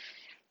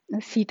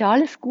es sieht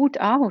alles gut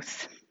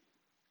aus.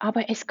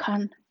 Aber es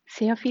kann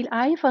sehr viel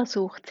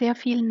Eifersucht, sehr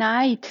viel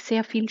Neid,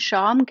 sehr viel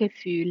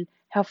Schamgefühl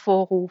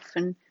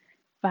hervorrufen,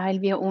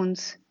 weil wir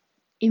uns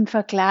im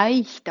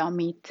Vergleich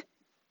damit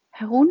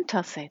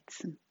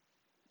heruntersetzen.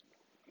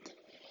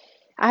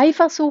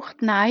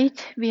 Eifersucht,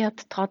 Neid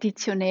wird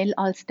traditionell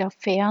als der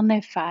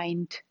ferne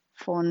Feind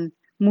von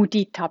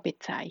Muditā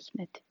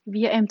bezeichnet.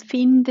 Wir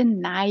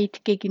empfinden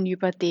Neid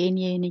gegenüber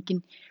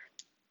denjenigen,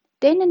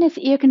 denen es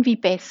irgendwie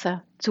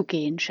besser zu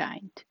gehen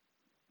scheint.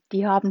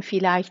 Die haben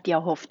vielleicht die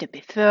erhoffte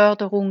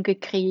Beförderung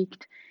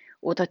gekriegt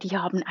oder die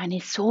haben eine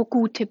so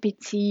gute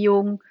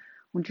Beziehung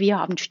und wir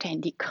haben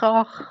ständig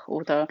Krach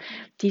oder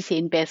die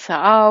sehen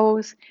besser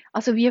aus.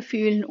 Also wir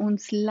fühlen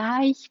uns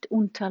leicht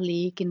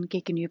unterlegen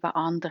gegenüber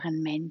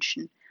anderen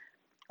Menschen.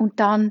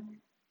 Und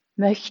dann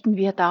möchten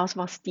wir das,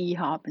 was die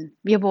haben.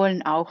 Wir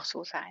wollen auch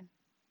so sein.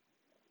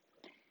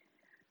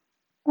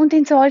 Und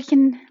in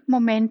solchen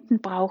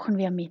Momenten brauchen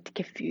wir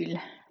Mitgefühl.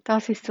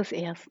 Das ist das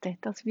Erste,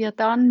 dass wir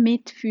dann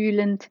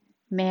mitfühlend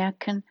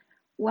merken,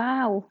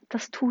 wow,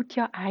 das tut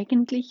ja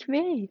eigentlich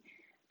weh.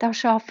 Da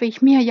schaffe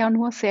ich mir ja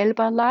nur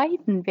selber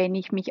Leiden, wenn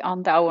ich mich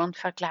andauernd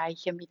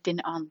vergleiche mit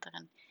den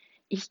anderen.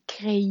 Ich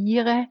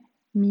kreiere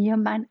mir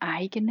mein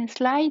eigenes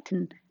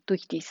Leiden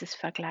durch dieses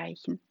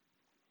Vergleichen.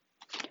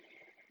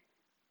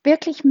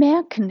 Wirklich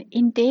merken,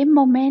 in dem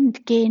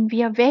Moment gehen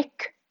wir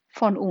weg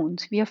von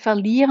uns. Wir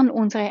verlieren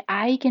unsere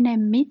eigene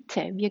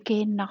Mitte. Wir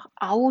gehen nach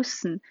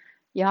außen.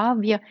 Ja,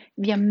 wir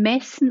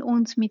messen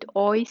uns mit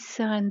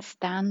äußeren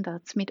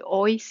Standards, mit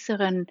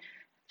äußeren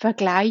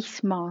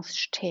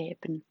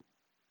Vergleichsmaßstäben.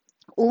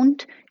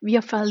 Und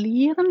wir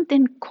verlieren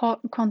den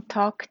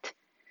Kontakt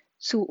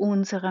zu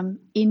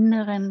unserem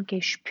inneren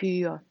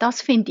Gespür.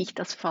 Das finde ich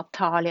das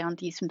Fatale an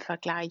diesem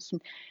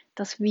Vergleichen,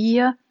 dass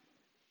wir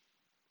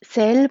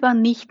selber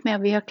nicht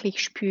mehr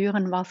wirklich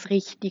spüren, was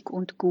richtig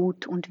und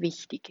gut und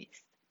wichtig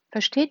ist.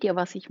 Versteht ihr,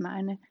 was ich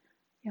meine?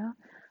 Ja,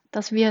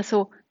 dass wir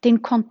so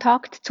den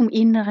Kontakt zum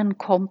inneren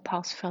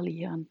Kompass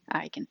verlieren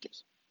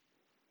eigentlich.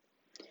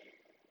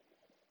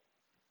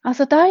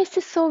 Also da ist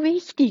es so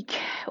wichtig,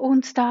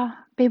 uns da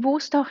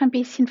bewusst auch ein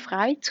bisschen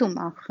frei zu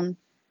machen,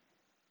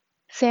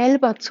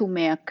 selber zu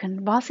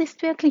merken, was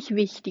ist wirklich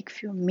wichtig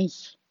für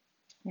mich,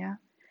 ja?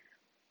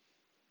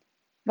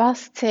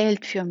 Was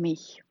zählt für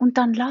mich? Und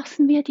dann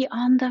lassen wir die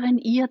anderen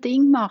ihr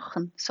Ding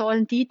machen,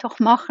 sollen die doch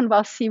machen,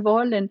 was sie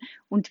wollen,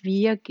 und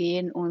wir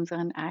gehen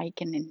unseren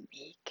eigenen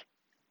Weg.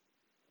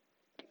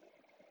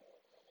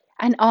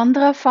 Ein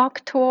anderer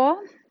Faktor,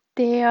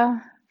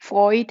 der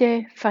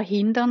Freude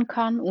verhindern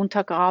kann,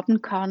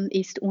 untergraben kann,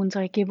 ist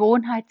unsere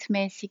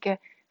gewohnheitsmäßige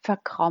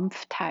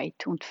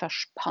Verkrampftheit und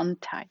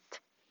Verspanntheit.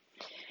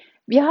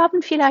 Wir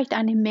haben vielleicht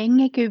eine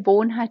Menge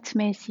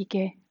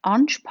gewohnheitsmäßige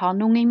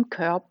Anspannung im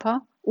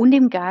Körper und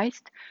im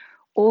Geist,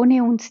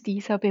 ohne uns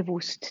dieser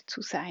bewusst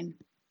zu sein.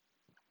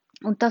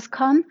 Und das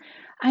kann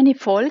eine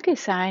Folge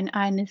sein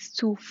eines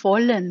zu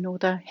vollen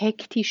oder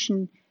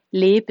hektischen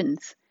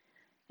Lebens.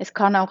 Es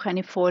kann auch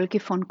eine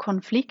Folge von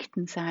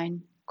Konflikten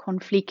sein,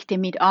 Konflikte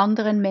mit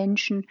anderen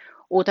Menschen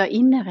oder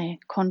innere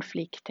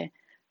Konflikte.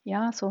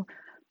 Ja, so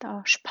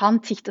da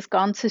spannt sich das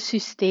ganze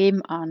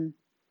System an.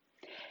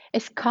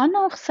 Es kann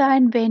auch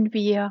sein, wenn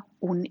wir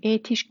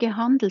unethisch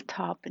gehandelt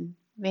haben,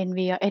 wenn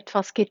wir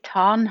etwas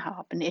getan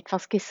haben,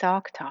 etwas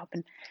gesagt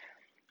haben.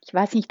 Ich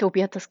weiß nicht, ob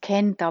ihr das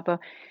kennt, aber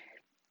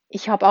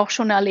ich habe auch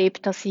schon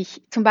erlebt, dass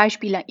ich zum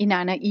Beispiel in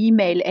einer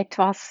E-Mail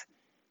etwas,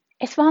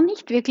 es war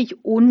nicht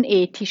wirklich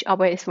unethisch,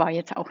 aber es war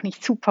jetzt auch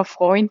nicht super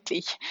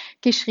freundlich,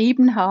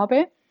 geschrieben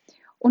habe.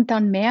 Und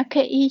dann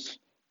merke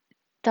ich,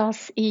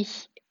 dass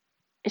ich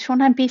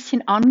schon ein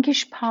bisschen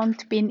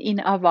angespannt bin in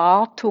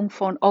Erwartung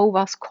von, oh,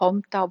 was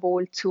kommt da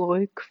wohl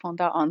zurück von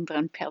der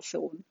anderen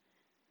Person?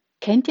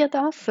 Kennt ihr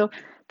das? So,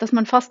 dass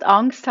man fast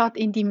Angst hat,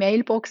 in die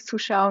Mailbox zu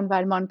schauen,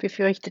 weil man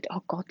befürchtet,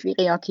 oh Gott, wie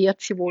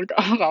reagiert sie wohl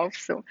darauf?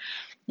 So.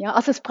 Ja,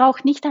 also es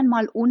braucht nicht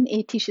einmal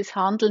unethisches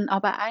Handeln,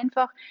 aber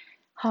einfach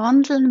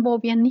Handeln,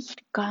 wo wir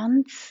nicht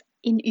ganz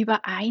in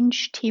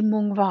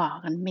Übereinstimmung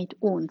waren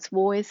mit uns,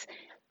 wo es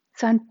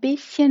so ein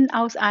bisschen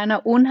aus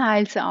einer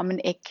unheilsamen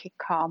Ecke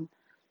kam.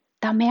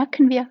 Da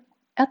merken wir,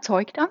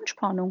 erzeugt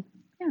Anspannung.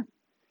 Ja.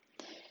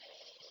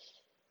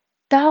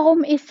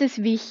 Darum ist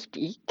es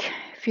wichtig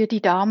für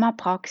die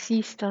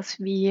Dharma-Praxis, dass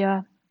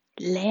wir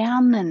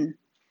lernen,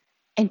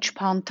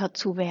 entspannter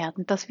zu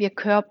werden, dass wir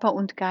Körper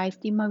und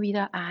Geist immer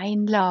wieder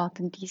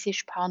einladen, diese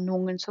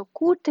Spannungen so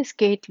gut es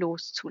geht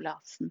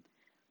loszulassen.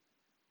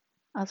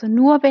 Also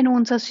nur wenn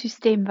unser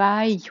System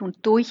weich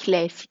und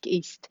durchlässig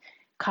ist,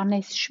 kann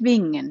es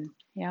schwingen.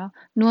 Ja?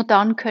 Nur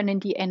dann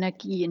können die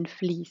Energien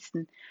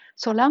fließen.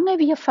 Solange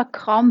wir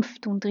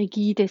verkrampft und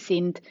rigide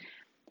sind,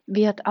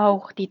 wird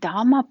auch die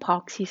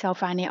Dharma-Praxis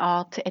auf eine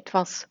Art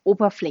etwas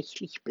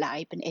oberflächlich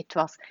bleiben,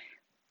 etwas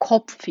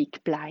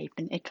kopfig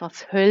bleiben,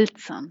 etwas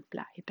hölzern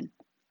bleiben,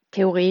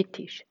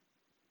 theoretisch.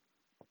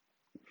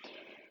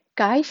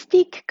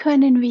 Geistig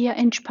können wir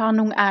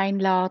Entspannung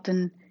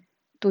einladen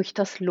durch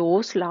das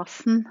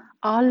Loslassen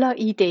aller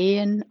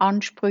Ideen,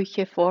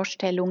 Ansprüche,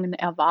 Vorstellungen,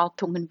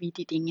 Erwartungen, wie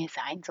die Dinge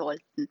sein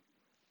sollten.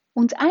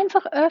 Uns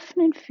einfach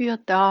öffnen für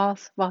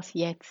das, was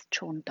jetzt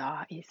schon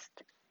da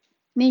ist.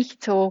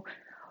 Nicht so,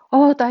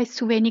 oh, da ist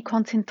zu wenig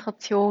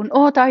Konzentration,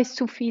 oh, da ist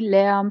zu viel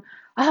Lärm,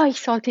 ah, ich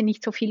sollte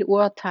nicht so viel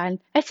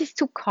urteilen, es ist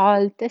zu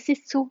kalt, es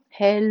ist zu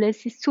hell,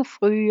 es ist zu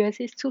früh,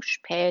 es ist zu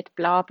spät,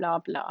 bla bla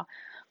bla.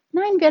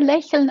 Nein, wir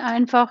lächeln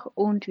einfach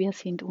und wir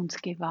sind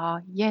uns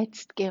gewahr,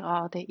 jetzt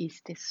gerade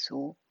ist es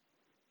so.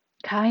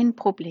 Kein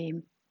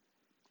Problem.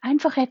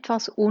 Einfach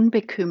etwas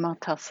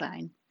unbekümmerter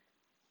sein.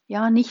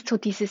 Ja, nicht so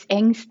dieses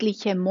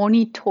ängstliche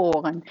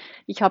Monitoren.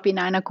 Ich habe in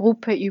einer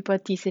Gruppe über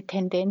diese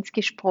Tendenz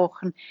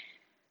gesprochen,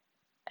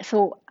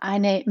 so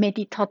ein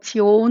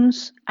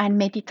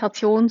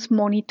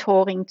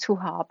Meditationsmonitoring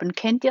zu haben.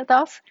 Kennt ihr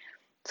das?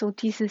 So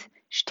dieses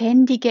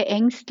ständige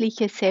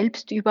ängstliche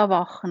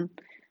Selbstüberwachen.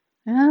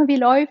 Ja, wie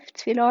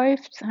läuft's? Wie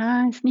läuft's?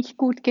 Ah, ist nicht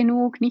gut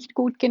genug, nicht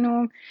gut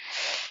genug.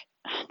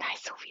 Da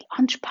ist so viel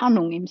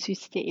Anspannung im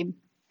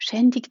System.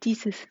 Ständig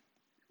dieses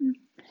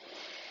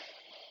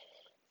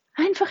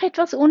einfach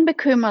etwas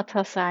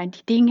unbekümmerter sein,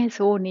 die Dinge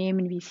so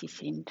nehmen, wie sie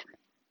sind.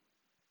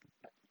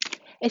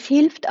 Es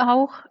hilft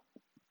auch,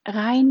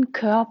 rein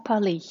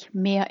körperlich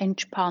mehr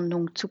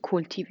Entspannung zu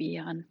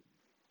kultivieren.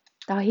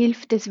 Da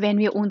hilft es, wenn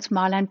wir uns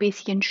mal ein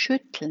bisschen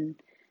schütteln,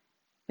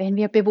 wenn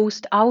wir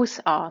bewusst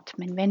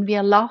ausatmen, wenn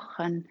wir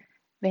lachen,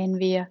 wenn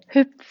wir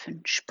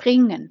hüpfen,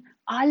 springen,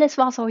 alles,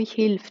 was euch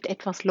hilft,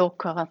 etwas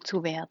lockerer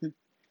zu werden.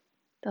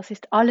 Das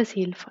ist alles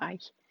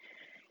hilfreich.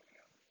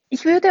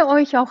 Ich würde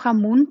euch auch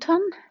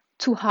ermuntern,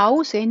 zu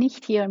Hause,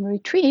 nicht hier im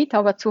Retreat,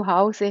 aber zu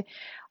Hause,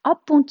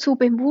 ab und zu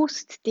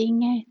bewusst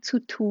Dinge zu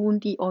tun,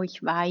 die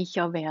euch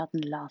weicher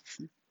werden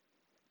lassen.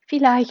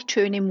 Vielleicht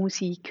schöne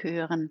Musik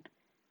hören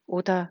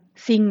oder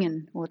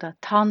singen oder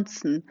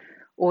tanzen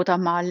oder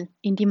mal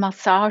in die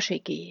Massage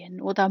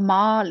gehen oder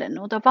malen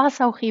oder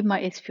was auch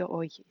immer es für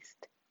euch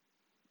ist.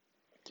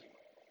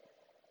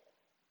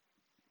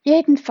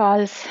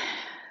 Jedenfalls,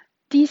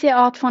 diese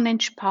Art von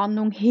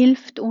Entspannung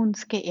hilft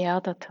uns,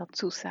 geerdeter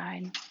zu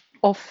sein,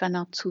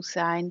 offener zu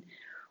sein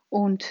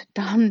und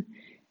dann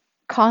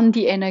kann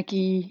die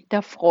Energie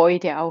der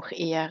Freude auch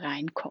eher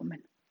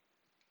reinkommen.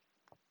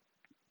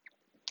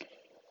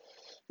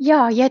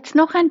 Ja, jetzt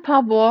noch ein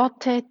paar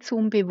Worte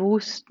zum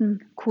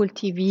bewussten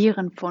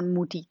Kultivieren von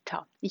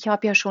Muditā. Ich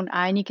habe ja schon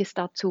einiges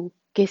dazu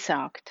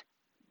gesagt.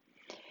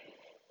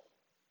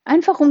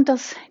 Einfach um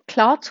das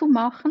klar zu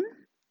machen,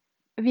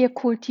 wir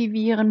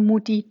kultivieren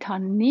Muditā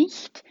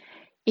nicht,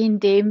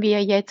 indem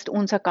wir jetzt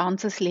unser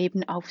ganzes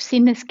Leben auf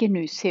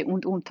Sinnesgenüsse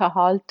und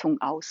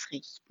Unterhaltung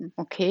ausrichten,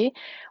 okay?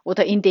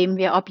 Oder indem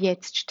wir ab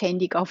jetzt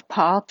ständig auf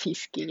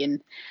Partys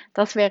gehen.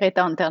 Das wäre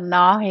dann der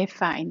nahe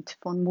Feind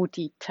von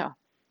Muditā,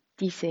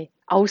 diese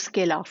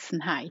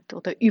Ausgelassenheit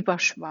oder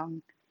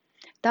Überschwang.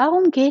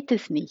 Darum geht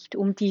es nicht,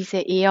 um diese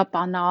eher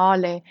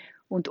banale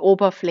und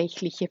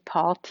oberflächliche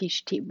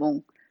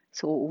Partystimmung,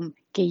 so um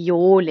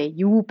Gejohle,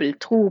 Jubel,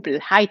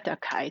 Trubel,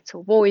 Heiterkeit,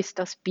 so wo ist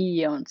das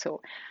Bier und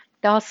so.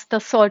 Das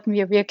sollten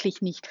wir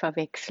wirklich nicht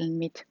verwechseln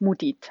mit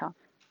Muditā.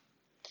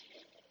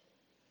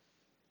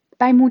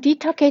 Bei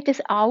Muditā geht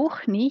es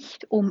auch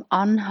nicht um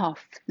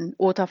Anhaften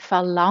oder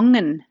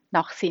Verlangen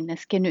nach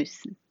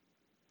Sinnesgenüssen.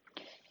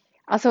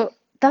 Also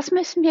das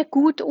müssen wir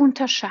gut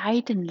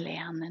unterscheiden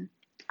lernen.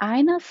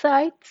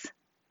 Einerseits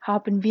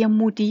haben wir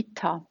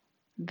Muditā,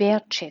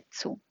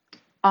 Wertschätzung.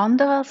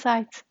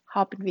 Andererseits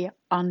haben wir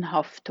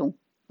Anhaftung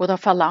oder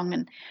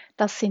Verlangen.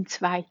 Das sind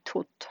zwei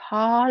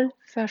total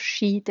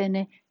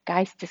verschiedene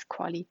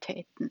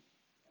Geistesqualitäten.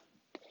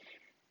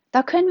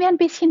 Da können wir ein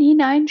bisschen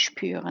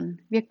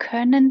hineinspüren. Wir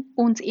können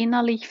uns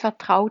innerlich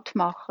vertraut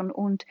machen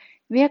und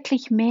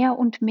wirklich mehr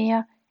und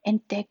mehr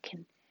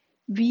entdecken.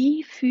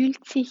 Wie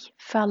fühlt sich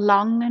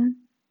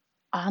Verlangen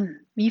an?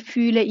 Wie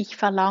fühle ich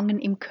Verlangen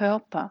im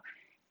Körper?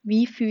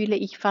 Wie fühle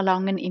ich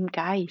Verlangen im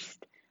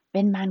Geist?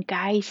 Wenn mein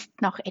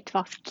Geist nach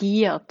etwas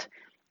giert.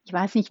 Ich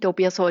weiß nicht, ob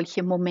ihr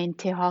solche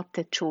Momente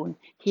hattet schon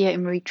hier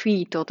im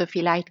Retreat oder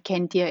vielleicht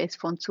kennt ihr es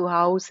von zu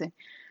Hause.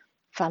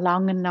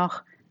 Verlangen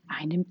nach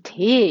einem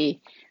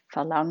Tee,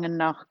 Verlangen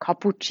nach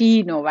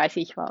Cappuccino, weiß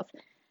ich was.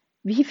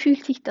 Wie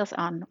fühlt sich das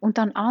an? Und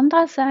dann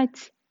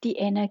andererseits die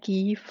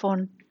Energie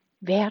von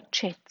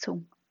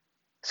Wertschätzung,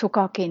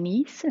 sogar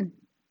genießen.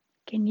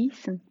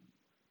 Genießen.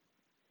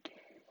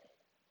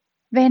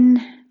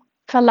 Wenn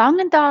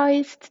Verlangen da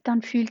ist,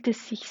 dann fühlt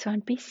es sich so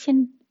ein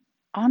bisschen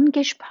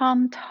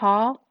angespannt,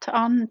 hart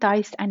an. Da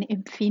ist ein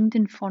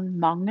Empfinden von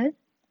Mangel.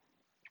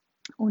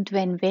 Und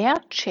wenn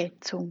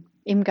Wertschätzung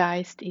im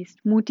Geist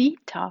ist,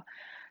 Muditā,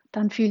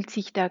 dann fühlt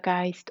sich der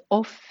Geist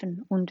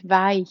offen und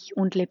weich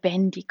und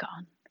lebendig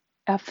an,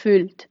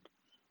 erfüllt.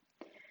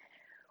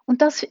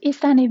 Und das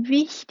ist eine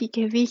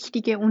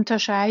wichtige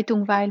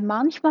Unterscheidung, weil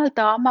manchmal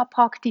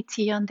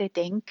Dharma-Praktizierende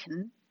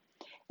denken,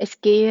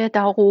 es gehe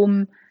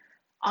darum,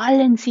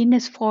 allen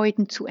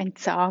Sinnesfreuden zu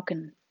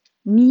entsagen,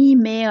 nie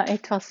mehr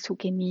etwas zu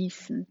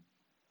genießen.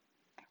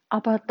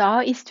 Aber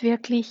da ist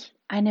wirklich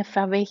eine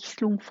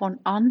Verwechslung von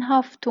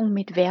Anhaftung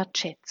mit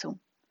Wertschätzung.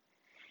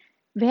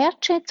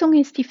 Wertschätzung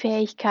ist die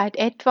Fähigkeit,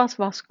 etwas,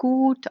 was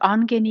gut,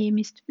 angenehm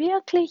ist,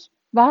 wirklich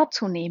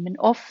wahrzunehmen,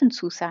 offen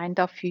zu sein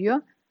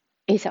dafür,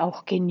 es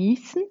auch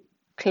genießen,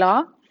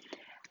 klar,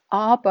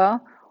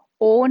 aber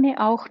ohne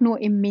auch nur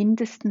im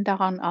Mindesten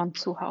daran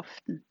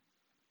anzuhaften.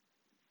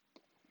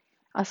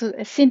 Also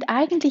es sind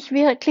eigentlich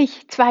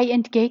wirklich zwei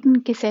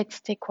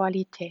entgegengesetzte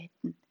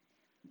Qualitäten.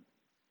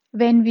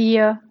 Wenn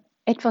wir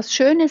etwas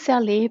Schönes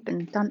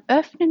erleben, dann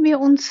öffnen wir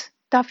uns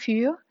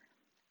dafür,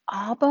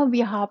 aber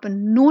wir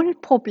haben null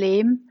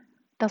Problem,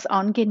 das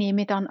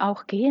Angenehme dann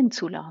auch gehen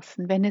zu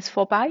lassen. Wenn es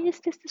vorbei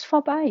ist, ist es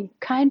vorbei.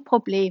 Kein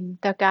Problem.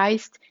 Der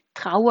Geist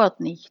trauert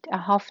nicht,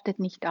 er haftet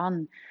nicht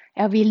an.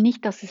 Er will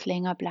nicht, dass es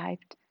länger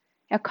bleibt.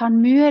 Er kann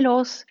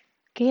mühelos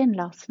gehen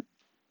lassen.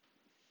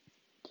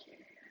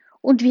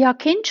 Und wie Herr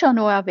Kind schon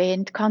noch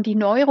erwähnt, kann die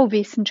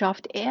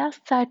Neurowissenschaft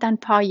erst seit ein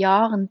paar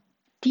Jahren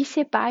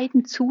diese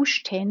beiden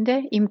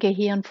Zustände im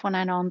Gehirn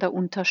voneinander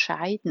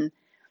unterscheiden.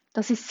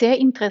 Das ist sehr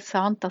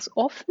interessant, dass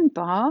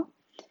offenbar,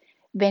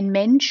 wenn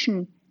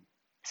Menschen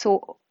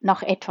so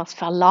nach etwas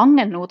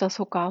verlangen oder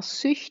sogar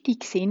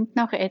süchtig sind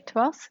nach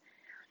etwas,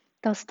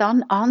 dass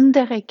dann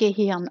andere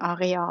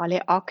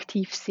Gehirnareale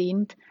aktiv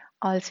sind,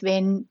 als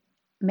wenn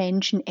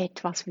Menschen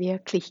etwas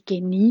wirklich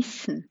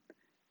genießen.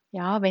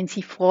 Ja, wenn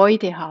sie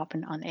Freude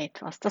haben an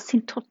etwas. Das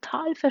sind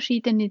total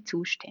verschiedene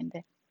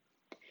Zustände.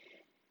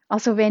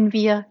 Also wenn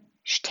wir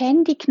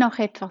ständig nach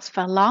etwas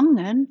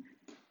verlangen,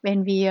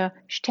 wenn wir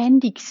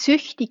ständig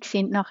süchtig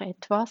sind nach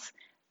etwas,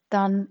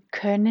 dann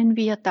können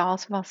wir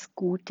das, was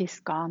gut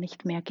ist, gar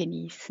nicht mehr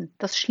genießen.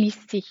 Das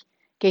schließt sich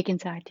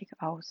gegenseitig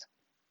aus.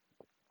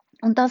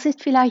 Und das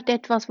ist vielleicht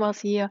etwas,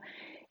 was ihr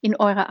in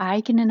eurer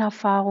eigenen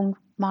Erfahrung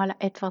mal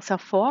etwas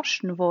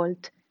erforschen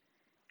wollt.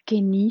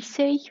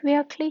 Genieße ich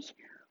wirklich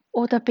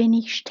oder bin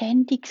ich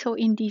ständig so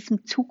in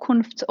diesem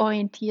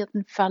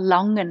zukunftsorientierten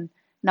Verlangen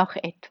nach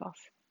etwas?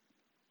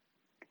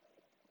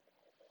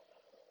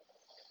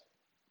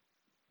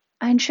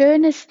 Ein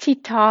schönes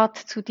Zitat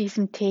zu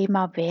diesem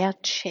Thema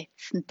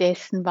Wertschätzen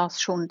dessen,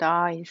 was schon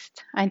da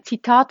ist. Ein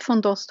Zitat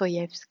von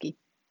Dostojewski.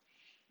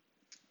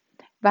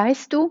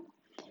 Weißt du,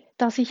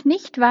 dass ich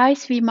nicht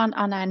weiß, wie man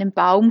an einem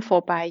Baum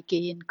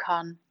vorbeigehen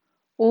kann,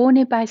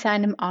 ohne bei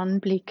seinem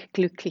Anblick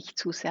glücklich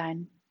zu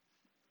sein?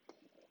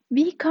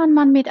 Wie kann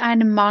man mit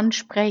einem Mann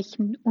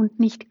sprechen und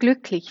nicht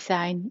glücklich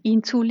sein,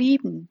 ihn zu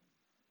lieben?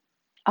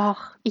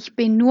 Ach, ich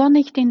bin nur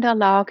nicht in der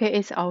Lage,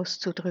 es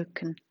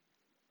auszudrücken.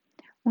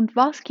 Und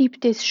was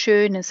gibt es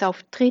Schönes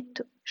auf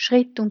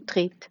Schritt und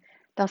Tritt,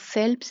 das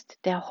selbst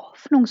der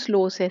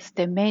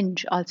hoffnungsloseste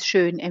Mensch als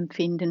schön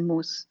empfinden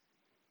muss?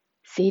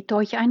 Seht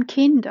euch ein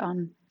Kind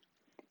an.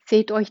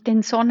 Seht euch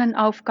den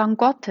Sonnenaufgang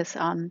Gottes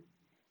an.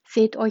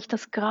 Seht euch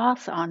das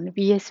Gras an,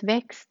 wie es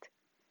wächst.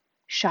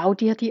 Schau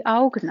dir die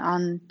Augen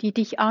an, die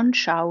dich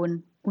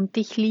anschauen, und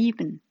dich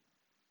lieben.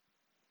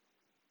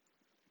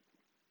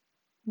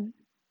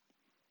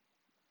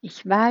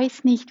 Ich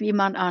weiß nicht, wie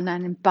man an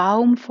einem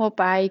Baum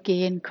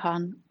vorbeigehen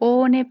kann,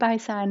 ohne bei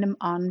seinem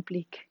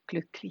Anblick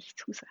glücklich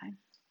zu sein.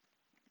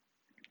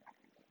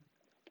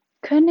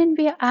 Können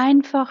wir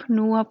einfach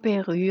nur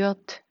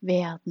berührt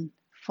werden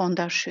von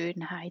der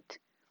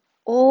Schönheit,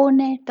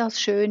 ohne das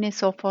Schöne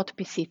sofort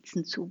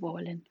besitzen zu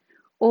wollen,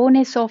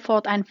 ohne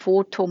sofort ein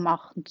Foto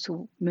machen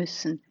zu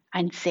müssen,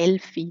 ein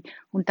Selfie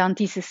und dann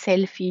dieses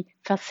Selfie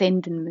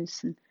versenden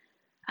müssen.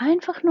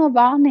 Einfach nur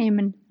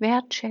wahrnehmen,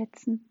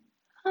 wertschätzen,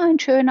 ein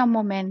schöner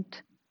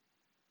Moment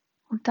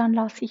und dann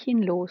lasse ich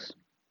ihn los.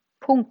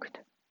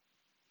 Punkt.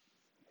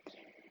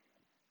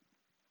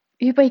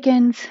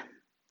 Übrigens,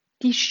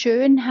 die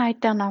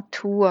Schönheit der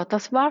Natur,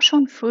 das war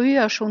schon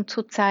früher, schon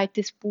zur Zeit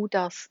des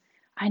Buddhas,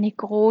 eine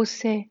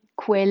große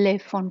Quelle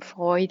von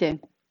Freude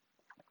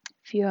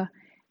für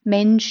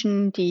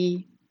Menschen,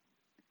 die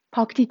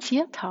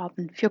praktiziert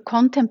haben, für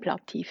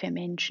kontemplative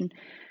Menschen.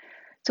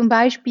 Zum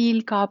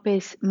Beispiel gab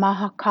es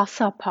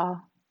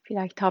Mahakassapa,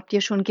 vielleicht habt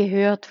ihr schon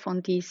gehört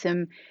von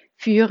diesem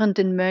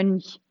führenden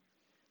Mönch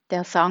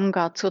der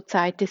Sangha zur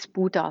Zeit des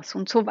Buddhas.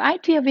 Und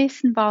soweit wir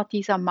wissen, war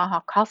dieser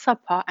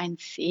Mahakassapa ein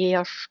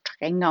sehr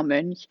strenger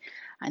Mönch,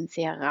 ein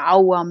sehr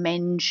rauer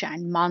Mensch,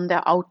 ein Mann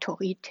der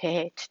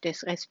Autorität,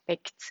 des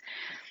Respekts,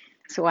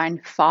 so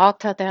ein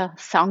Vater der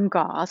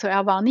Sangha. Also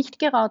er war nicht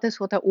gerade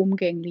so der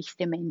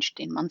umgänglichste Mensch,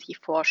 den man sich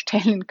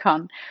vorstellen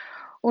kann.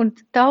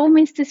 Und darum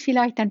ist es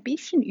vielleicht ein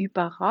bisschen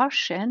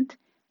überraschend,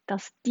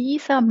 dass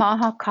dieser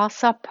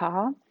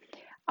Mahakassapa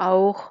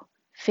auch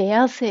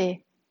Verse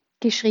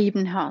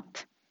geschrieben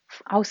hat,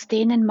 aus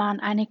denen man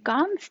eine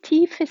ganz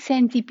tiefe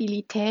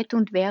Sensibilität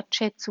und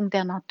Wertschätzung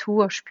der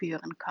Natur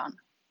spüren kann.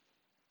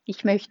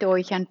 Ich möchte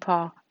euch ein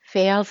paar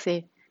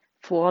Verse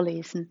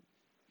vorlesen.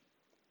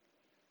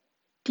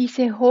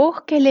 Diese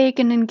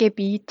hochgelegenen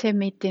Gebiete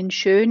mit den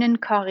schönen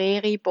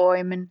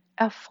Kareri-Bäumen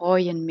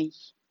erfreuen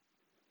mich.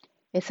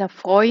 Es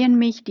erfreuen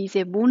mich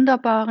diese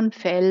wunderbaren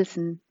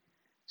Felsen,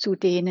 zu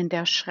denen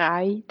der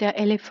Schrei der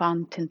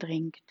Elefanten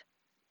dringt.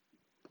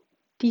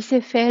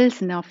 Diese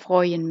Felsen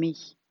erfreuen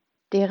mich,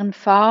 deren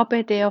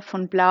Farbe der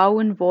von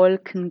blauen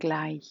Wolken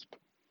gleicht.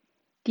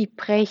 Die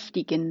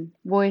prächtigen,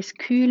 wo es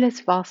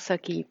kühles Wasser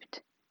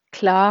gibt,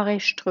 klare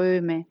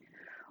Ströme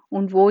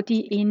und wo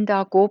die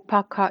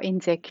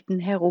Indagopaka-Insekten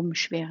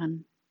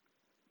herumschwirren.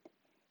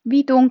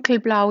 Wie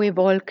dunkelblaue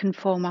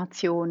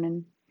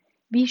Wolkenformationen,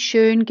 wie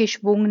schön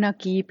geschwungener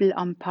Giebel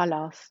am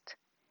Palast.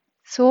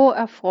 So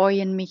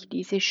erfreuen mich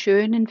diese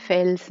schönen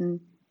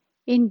Felsen,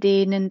 in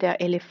denen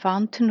der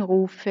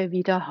Elefantenrufe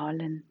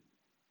widerhallen.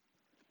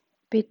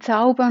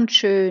 Bezaubernd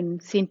schön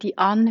sind die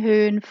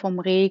Anhöhen vom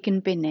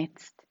Regen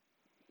benetzt,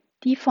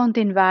 die von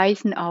den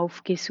Weisen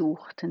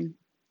aufgesuchten,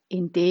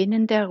 in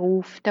denen der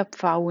Ruf der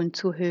Pfauen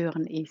zu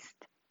hören ist.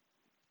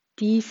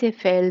 Diese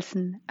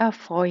Felsen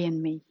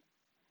erfreuen mich.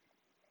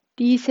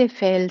 Diese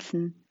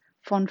Felsen,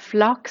 von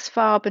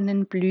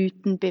flachsfarbenen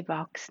Blüten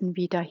bewachsen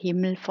wie der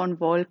Himmel von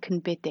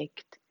Wolken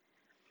bedeckt,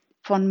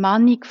 von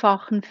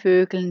mannigfachen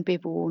Vögeln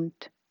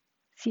bewohnt,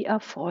 sie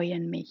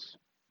erfreuen mich.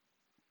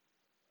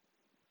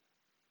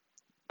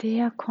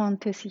 Der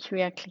konnte sich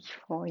wirklich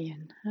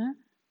freuen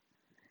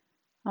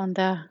an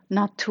der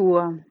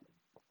Natur.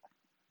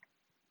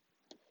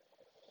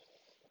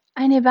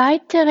 Eine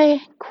weitere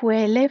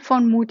Quelle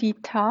von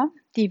Muditā,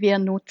 die wir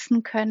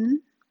nutzen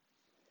können,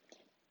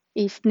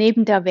 ist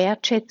neben der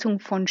Wertschätzung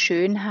von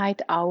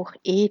Schönheit auch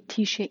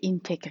ethische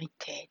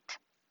Integrität.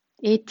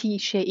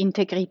 Ethische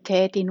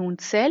Integrität in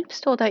uns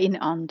selbst oder in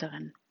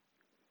anderen.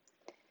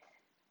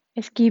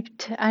 Es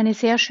gibt eine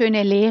sehr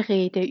schöne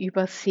Lehrrede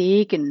über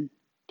Segen,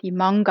 die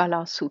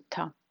Mangala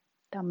Sutta.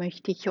 Da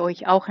möchte ich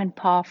euch auch ein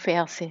paar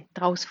Verse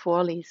draus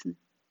vorlesen.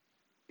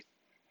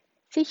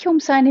 Sich um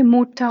seine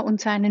Mutter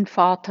und seinen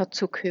Vater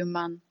zu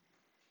kümmern,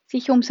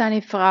 sich um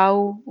seine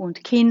Frau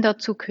und Kinder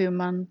zu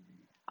kümmern,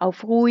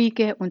 auf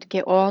ruhige und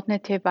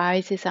geordnete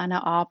Weise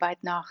seiner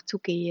Arbeit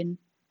nachzugehen,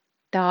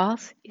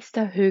 das ist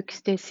der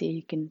höchste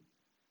Segen.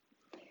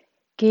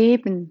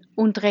 Geben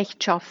und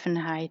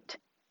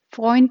Rechtschaffenheit,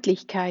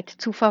 Freundlichkeit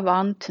zu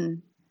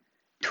Verwandten,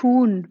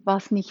 tun,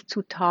 was nicht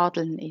zu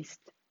tadeln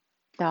ist,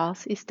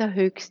 das ist der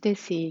höchste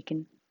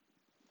Segen.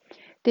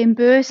 Dem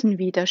Bösen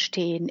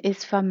widerstehen,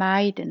 es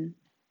vermeiden,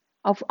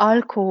 auf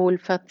Alkohol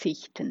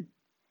verzichten,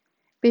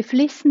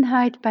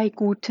 Beflissenheit bei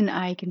guten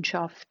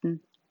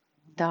Eigenschaften,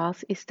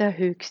 das ist der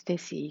höchste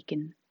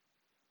Segen.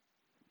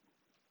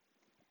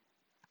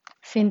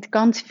 Es sind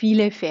ganz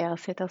viele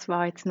Verse, das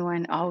war jetzt nur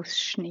ein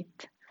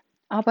Ausschnitt.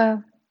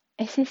 Aber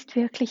es ist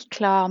wirklich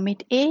klar,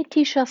 mit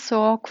ethischer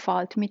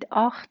Sorgfalt, mit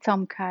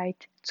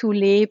Achtsamkeit zu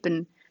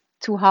leben,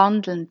 zu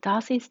handeln,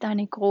 das ist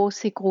eine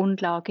große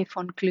Grundlage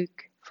von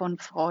Glück, von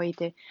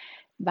Freude,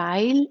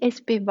 weil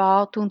es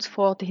bewahrt uns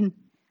vor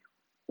den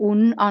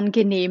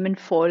unangenehmen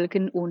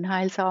Folgen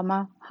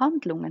unheilsamer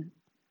Handlungen.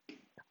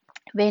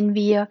 Wenn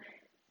wir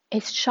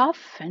es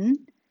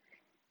schaffen,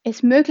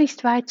 es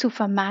möglichst weit zu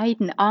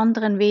vermeiden,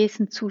 anderen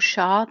Wesen zu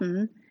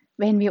schaden,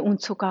 wenn wir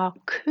uns sogar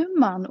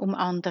kümmern um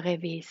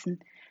andere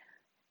Wesen,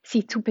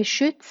 sie zu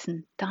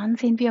beschützen, dann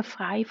sind wir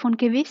frei von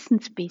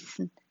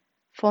Gewissensbissen,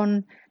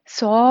 von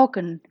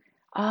Sorgen.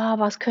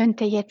 Was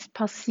könnte jetzt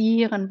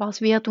passieren?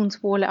 Was wird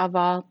uns wohl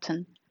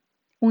erwarten?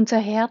 Unser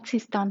Herz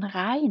ist dann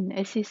rein,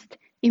 es ist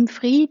im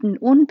Frieden,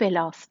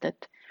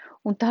 unbelastet.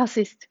 Und das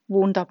ist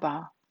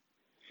wunderbar.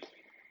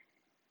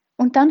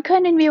 Und dann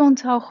können wir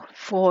uns auch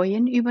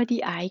freuen über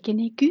die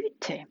eigene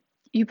Güte,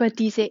 über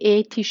diese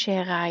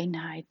ethische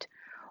Reinheit.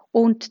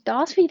 Und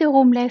das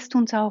wiederum lässt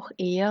uns auch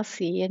eher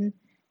sehen,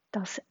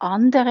 dass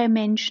andere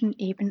Menschen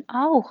eben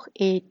auch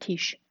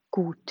ethisch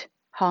gut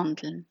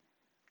handeln.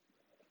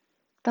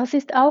 Das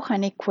ist auch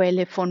eine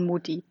Quelle von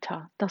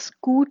Muditā,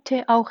 das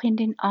Gute auch in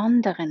den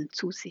anderen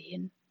zu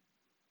sehen.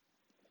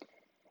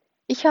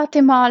 Ich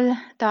hatte mal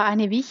da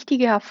eine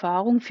wichtige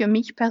Erfahrung für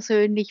mich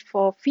persönlich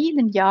vor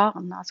vielen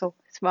Jahren, also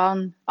es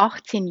waren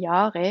 18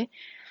 Jahre,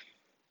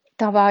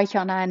 da war ich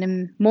an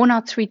einem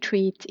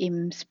Monatsretreat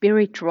im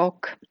Spirit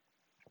Rock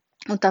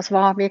und das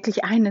war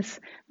wirklich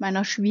eines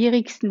meiner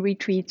schwierigsten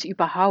Retreats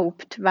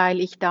überhaupt, weil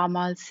ich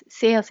damals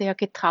sehr, sehr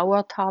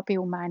getrauert habe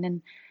um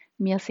einen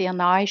mir sehr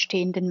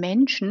nahestehenden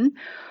Menschen.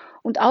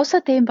 Und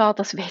außerdem war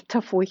das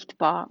Wetter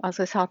furchtbar.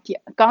 Also es hat die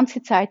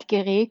ganze Zeit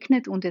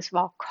geregnet und es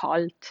war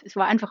kalt. Es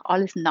war einfach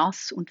alles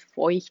nass und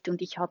feucht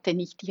und ich hatte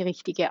nicht die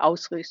richtige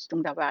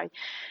Ausrüstung dabei.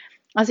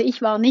 Also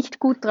ich war nicht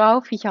gut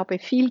drauf, ich habe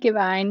viel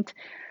geweint,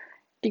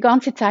 die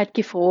ganze Zeit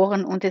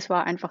gefroren und es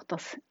war einfach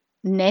das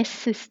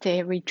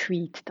nässeste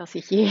Retreat, das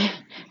ich je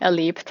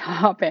erlebt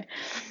habe.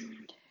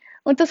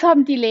 Und das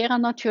haben die Lehrer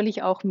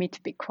natürlich auch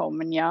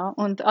mitbekommen, ja.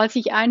 Und als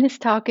ich eines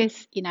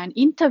Tages in ein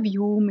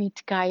Interview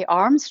mit Guy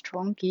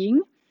Armstrong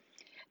ging,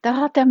 da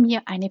hat er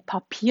mir eine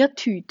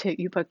Papiertüte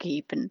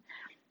übergeben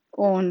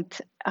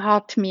und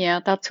hat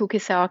mir dazu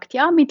gesagt,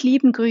 ja, mit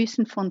lieben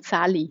Grüßen von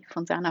Sally,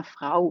 von seiner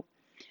Frau.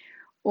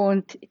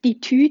 Und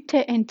die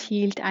Tüte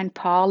enthielt ein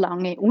paar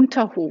lange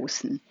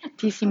Unterhosen,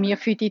 die sie mir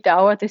für die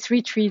Dauer des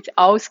Retreats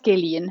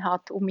ausgeliehen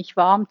hat, um mich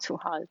warm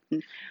zu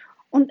halten.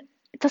 Und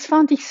das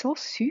fand ich so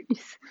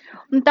süß.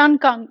 Und dann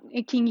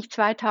ging ich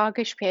 2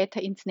 Tage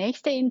später ins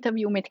nächste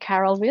Interview mit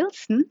Carol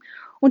Wilson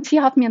und sie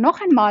hat mir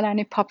noch einmal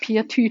eine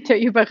Papiertüte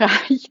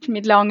überreicht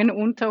mit langen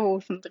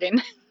Unterhosen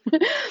drin.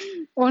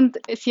 Und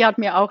sie hat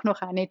mir auch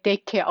noch eine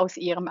Decke aus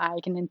ihrem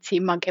eigenen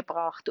Zimmer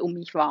gebracht, um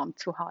mich warm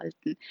zu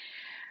halten.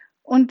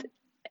 Und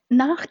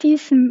nach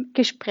diesem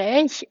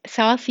Gespräch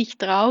saß ich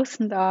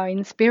draußen da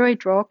in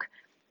Spirit Rock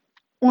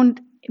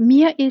und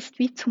mir ist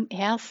wie zum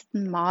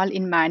ersten Mal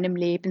in meinem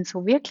Leben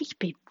so wirklich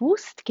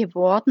bewusst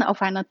geworden,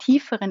 auf einer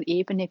tieferen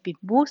Ebene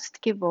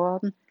bewusst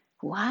geworden,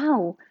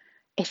 wow,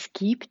 es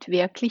gibt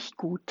wirklich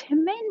gute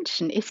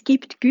Menschen, es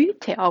gibt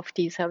Güte auf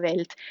dieser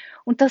Welt.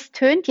 Und das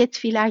tönt jetzt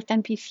vielleicht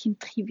ein bisschen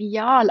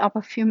trivial,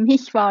 aber für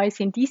mich war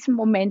es in diesem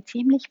Moment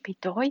ziemlich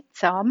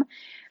bedeutsam,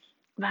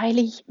 weil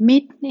ich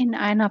mitten in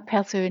einer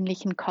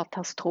persönlichen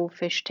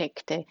Katastrophe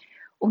steckte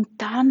und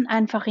dann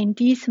einfach in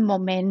diesem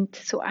Moment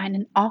so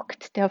einen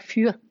Akt der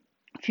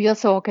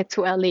Fürsorge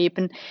zu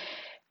erleben,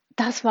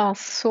 das war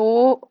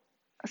so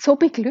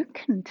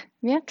beglückend,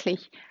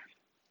 wirklich.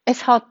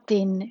 Es hat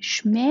den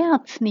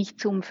Schmerz nicht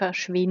zum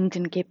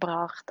Verschwinden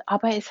gebracht,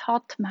 aber es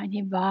hat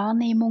meine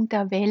Wahrnehmung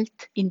der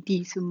Welt in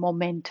diesem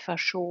Moment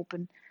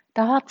verschoben.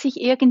 Da hat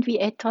sich irgendwie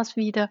etwas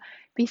wieder ein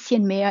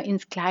bisschen mehr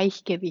ins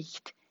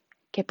Gleichgewicht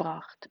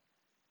gebracht.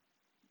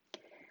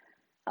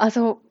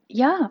 Also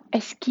ja,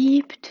 es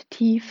gibt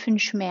tiefen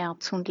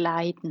Schmerz und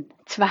Leiden,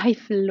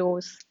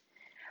 zweifellos.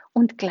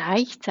 Und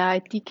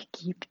gleichzeitig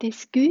gibt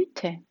es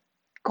Güte,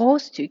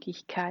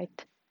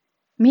 Großzügigkeit,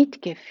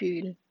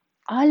 Mitgefühl,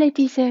 alle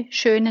diese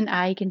schönen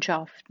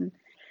Eigenschaften.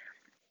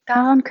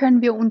 Daran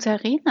können wir uns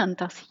erinnern,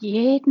 dass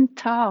jeden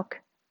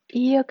Tag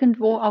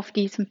irgendwo auf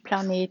diesem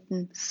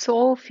Planeten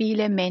so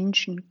viele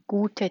Menschen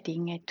gute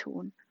Dinge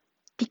tun.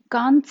 Die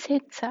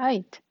ganze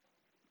Zeit.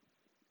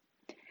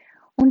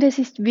 Und es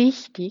ist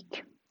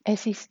wichtig,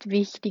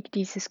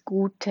 dieses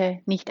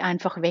Gute nicht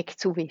einfach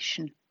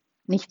wegzuwischen.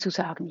 Nicht zu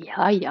sagen,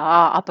 ja,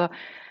 ja, aber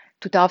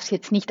du darfst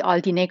jetzt nicht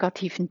all die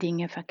negativen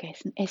Dinge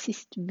vergessen. Es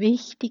ist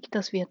wichtig,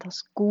 dass wir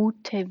das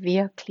Gute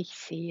wirklich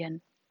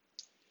sehen.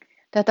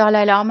 Der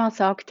Dalai Lama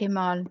sagte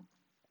mal,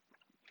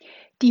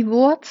 die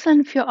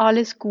Wurzeln für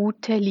alles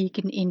Gute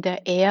liegen in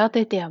der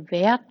Erde der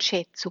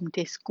Wertschätzung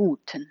des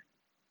Guten.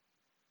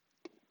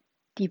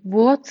 Die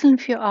Wurzeln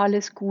für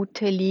alles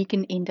Gute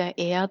liegen in der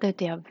Erde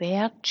der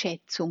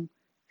Wertschätzung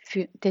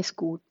des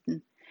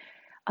Guten.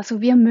 Also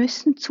wir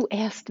müssen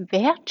zuerst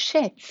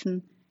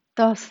wertschätzen,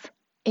 dass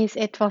es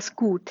etwas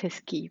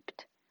Gutes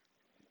gibt.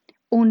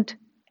 Und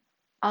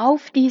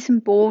auf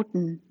diesem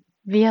Boden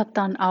wird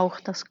dann auch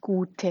das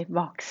Gute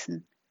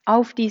wachsen.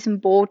 Auf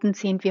diesem Boden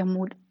sind wir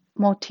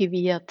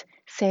motiviert,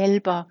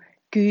 selber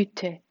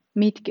Güte,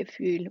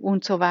 Mitgefühl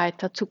und so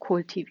weiter zu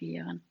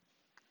kultivieren.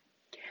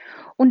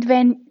 Und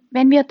wenn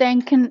wir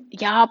denken,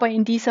 ja, aber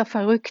in dieser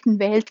verrückten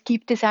Welt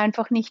gibt es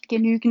einfach nicht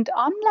genügend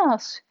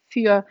Anlass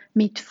für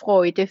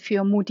Mitfreude,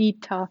 für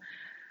Muditā,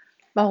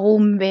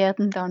 warum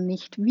werden dann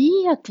nicht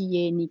wir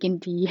diejenigen,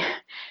 die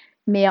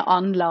mehr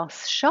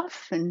Anlass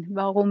schaffen?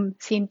 Warum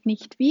sind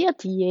nicht wir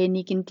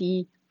diejenigen,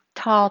 die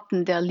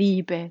Taten der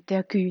Liebe,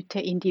 der Güte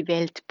in die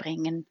Welt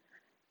bringen.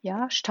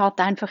 Ja, statt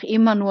einfach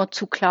immer nur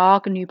zu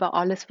klagen über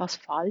alles, was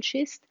falsch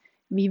ist.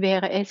 Wie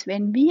wäre es,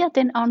 wenn wir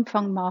den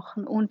Anfang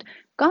machen und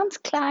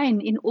ganz klein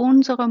in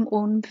unserem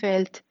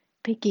Umfeld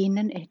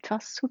beginnen,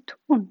 etwas zu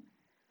tun?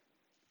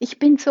 Ich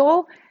bin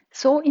so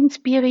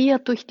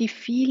inspiriert durch die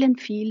vielen,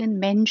 vielen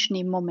Menschen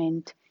im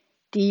Moment,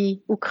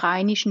 die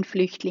ukrainischen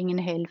Flüchtlingen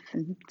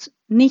helfen.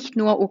 Nicht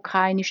nur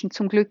ukrainischen,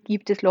 zum Glück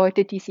gibt es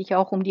Leute, die sich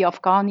auch um die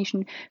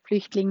afghanischen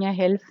Flüchtlinge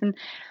helfen.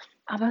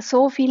 Aber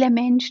so viele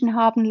Menschen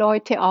haben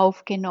Leute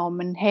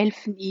aufgenommen,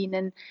 helfen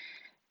ihnen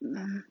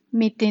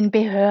mit den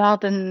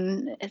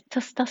Behörden.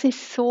 Das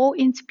ist so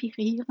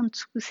inspirierend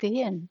zu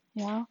sehen.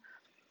 Ja.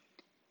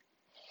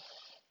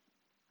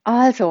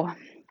 Also,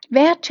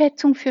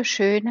 Wertschätzung für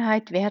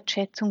Schönheit,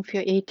 Wertschätzung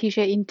für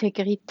ethische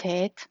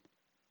Integrität.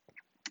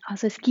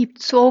 Also es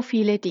gibt so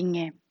viele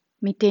Dinge,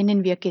 mit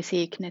denen wir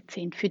gesegnet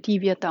sind, für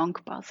die wir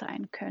dankbar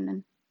sein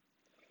können.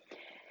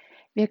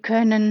 Wir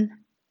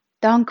können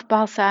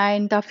dankbar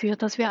sein dafür,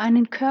 dass wir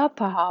einen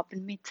Körper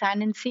haben mit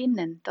seinen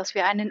Sinnen, dass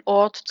wir einen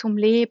Ort zum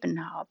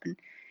Leben haben.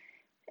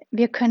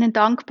 Wir können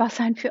dankbar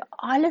sein für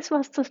alles,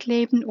 was das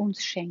Leben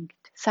uns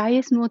schenkt, sei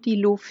es nur die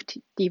Luft,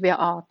 die wir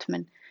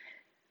atmen.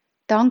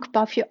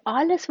 Dankbar für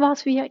alles,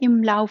 was wir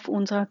im Lauf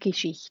unserer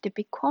Geschichte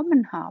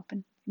bekommen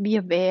haben.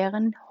 Wir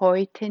wären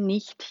heute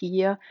nicht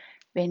hier,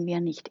 wenn wir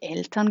nicht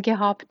Eltern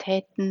gehabt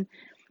hätten,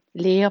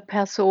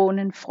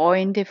 Lehrpersonen,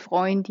 Freunde,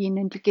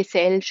 Freundinnen, die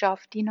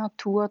Gesellschaft, die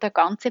Natur, der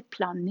ganze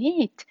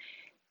Planet,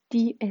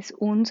 die es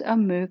uns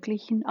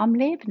ermöglichen, am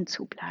Leben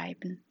zu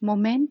bleiben,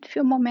 Moment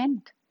für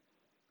Moment.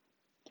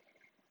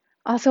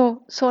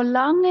 Also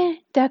solange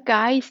der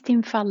Geist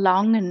im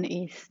Verlangen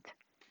ist,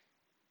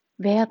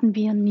 werden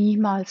wir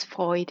niemals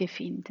Freude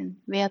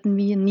finden, werden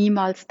wir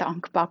niemals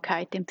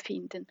Dankbarkeit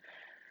empfinden.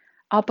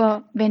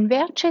 Aber wenn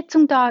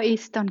Wertschätzung da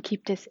ist, dann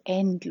gibt es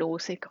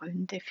endlose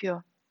Gründe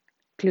für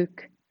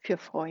Glück, für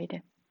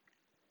Freude.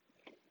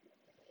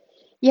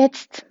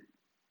 Jetzt,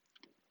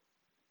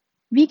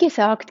 wie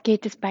gesagt,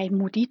 geht es bei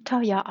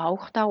Muditā ja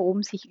auch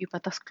darum, sich über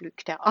das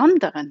Glück der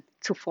anderen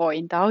zu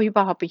freuen.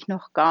 Darüber habe ich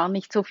noch gar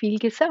nicht so viel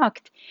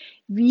gesagt.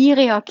 Wie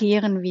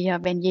reagieren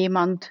wir, wenn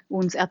jemand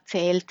uns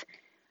erzählt,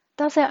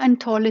 dass er ein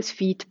tolles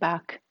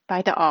Feedback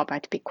bei der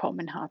Arbeit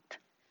bekommen hat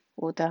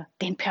oder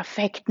den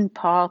perfekten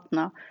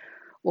Partner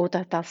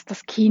oder dass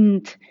das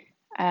Kind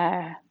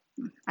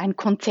ein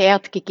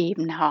Konzert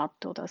gegeben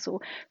hat oder so?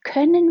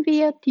 Können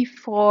wir die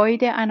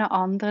Freude einer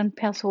anderen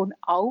Person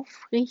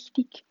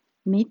aufrichtig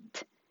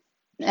mit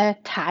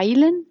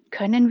teilen?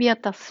 Können wir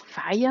das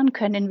feiern?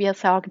 Können wir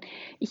sagen,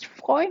 ich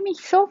freue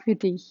mich so für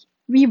dich,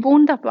 wie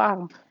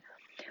wunderbar?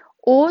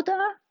 Oder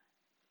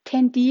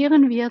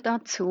tendieren wir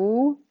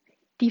dazu,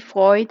 die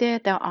Freude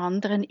der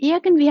anderen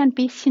irgendwie ein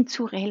bisschen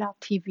zu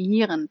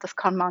relativieren? Das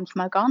kann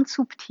manchmal ganz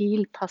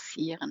subtil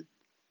passieren.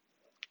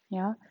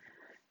 Ja,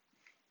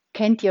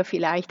 kennt ihr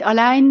vielleicht.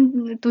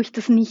 Allein durch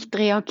das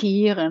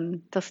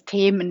Nicht-Reagieren, das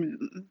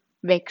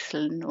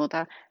Themenwechseln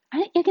oder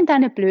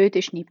irgendeine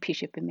blöde,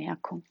 schnippische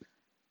Bemerkung.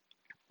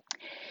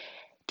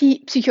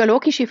 Die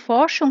psychologische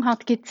Forschung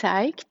hat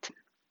gezeigt,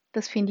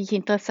 das finde ich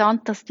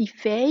interessant, dass die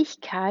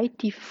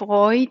Fähigkeit, die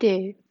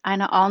Freude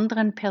einer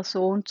anderen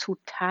Person zu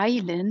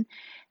teilen,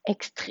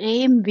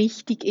 extrem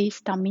wichtig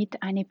ist,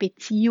 damit eine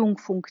Beziehung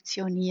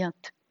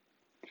funktioniert.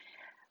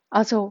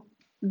 Also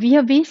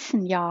wir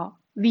wissen ja,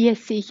 wie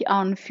es sich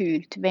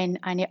anfühlt,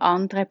 wenn eine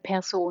andere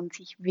Person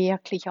sich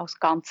wirklich aus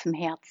ganzem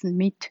Herzen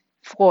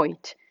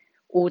mitfreut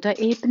oder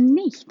eben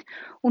nicht.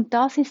 Und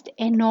das ist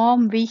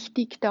enorm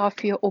wichtig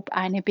dafür, ob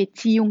eine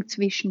Beziehung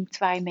zwischen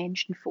zwei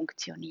Menschen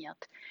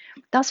funktioniert.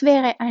 Das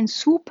wäre ein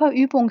super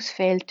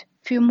Übungsfeld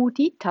für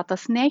Muditā.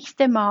 Das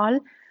nächste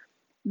Mal,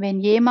 wenn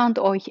jemand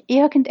euch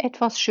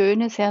irgendetwas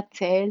Schönes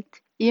erzählt,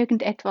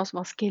 irgendetwas,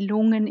 was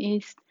gelungen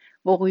ist,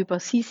 worüber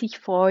sie sich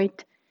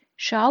freut,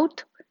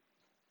 schaut,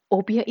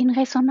 ob ihr in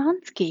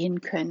Resonanz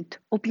gehen könnt,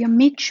 ob ihr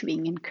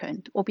mitschwingen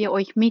könnt, ob ihr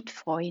euch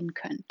mitfreuen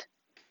könnt.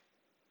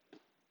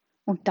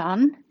 Und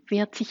dann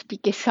wird sich die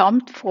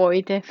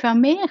Gesamtfreude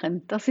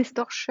vermehren. Das ist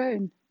doch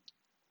schön.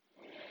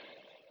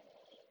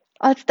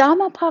 Als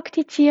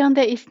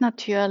Dharma-Praktizierende ist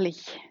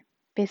natürlich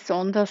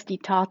besonders die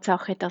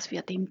Tatsache, dass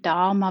wir dem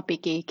Dharma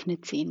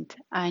begegnet sind,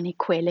 eine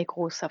Quelle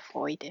großer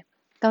Freude.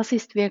 Das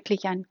ist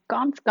wirklich ein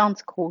ganz,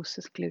 ganz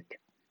großes Glück.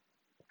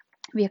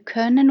 Wir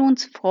können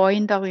uns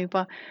freuen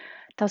darüber,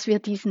 dass wir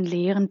diesen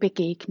Lehren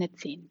begegnet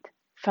sind,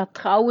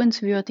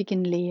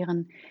 vertrauenswürdigen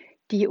Lehren,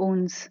 die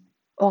uns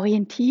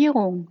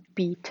Orientierung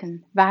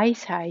bieten,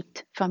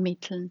 Weisheit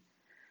vermitteln.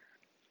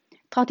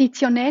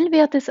 Traditionell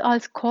wird es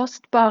als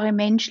kostbare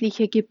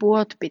menschliche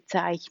Geburt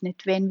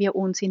bezeichnet, wenn wir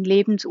uns in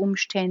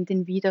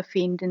Lebensumständen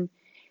wiederfinden,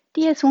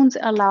 die es uns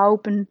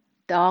erlauben,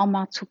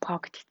 Dharma zu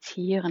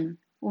praktizieren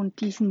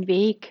und diesen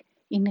Weg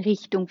in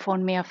Richtung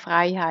von mehr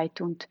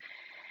Freiheit und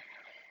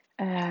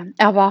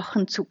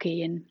Erwachen zu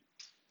gehen.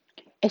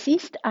 Es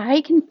ist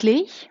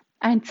eigentlich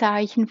ein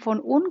Zeichen von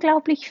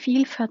unglaublich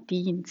viel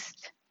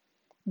Verdienst,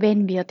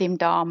 wenn wir dem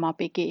Dharma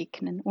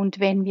begegnen und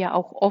wenn wir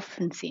auch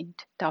offen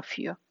sind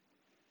dafür.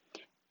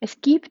 Es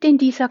gibt in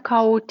dieser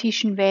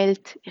chaotischen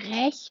Welt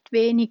recht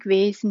wenig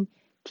Wesen,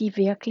 die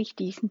wirklich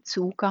diesen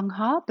Zugang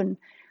haben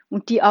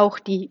und die auch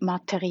die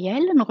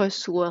materiellen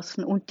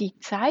Ressourcen und die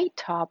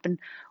Zeit haben,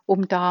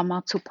 um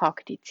Dharma zu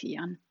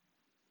praktizieren.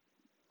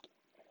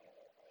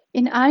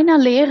 In einer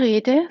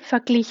Lehrrede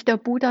verglich der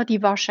Buddha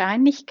die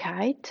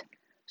Wahrscheinlichkeit,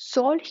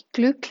 solch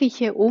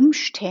glückliche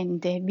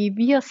Umstände, wie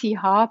wir sie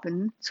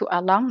haben, zu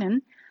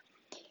erlangen,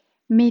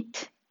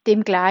 mit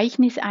dem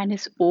Gleichnis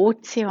eines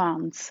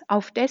Ozeans,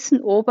 auf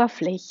dessen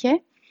Oberfläche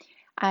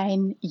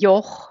ein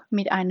Joch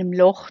mit einem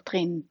Loch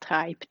drin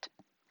treibt.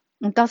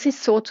 Und das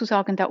ist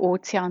sozusagen der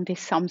Ozean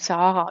des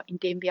Samsara, in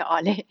dem wir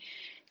alle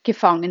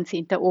gefangen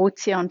sind, der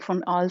Ozean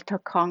von Alter,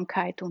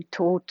 Krankheit und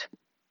Tod.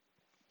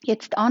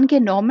 Jetzt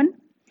angenommen,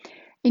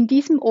 in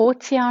diesem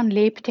Ozean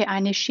lebte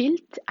eine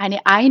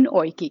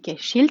einäugige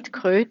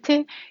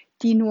Schildkröte,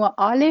 die nur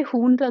alle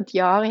 100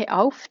 Jahre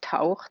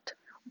auftaucht,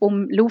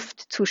 um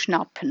Luft zu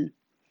schnappen.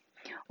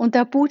 Und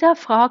der Buddha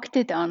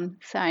fragte dann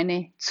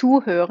seine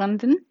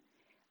Zuhörenden: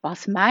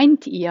 Was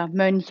meint ihr,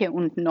 Mönche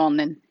und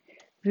Nonnen?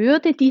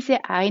 Würde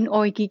diese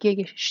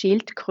einäugige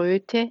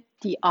Schildkröte,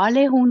 die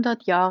alle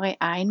 100 Jahre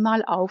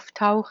einmal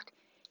auftaucht,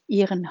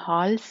 ihren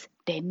Hals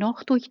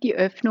dennoch durch die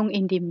Öffnung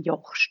in dem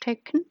Joch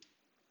stecken?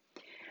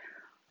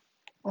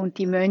 Und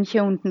die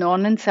Mönche und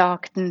Nonnen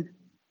sagten: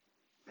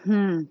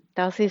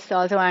 Das ist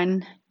also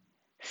ein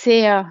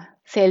sehr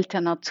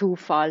seltener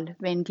Zufall,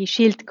 wenn die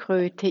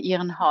Schildkröte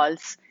ihren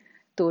Hals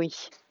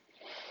durch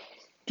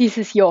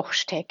dieses Joch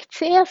steckt.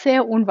 Sehr,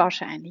 sehr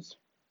unwahrscheinlich.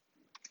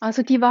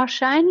 Also die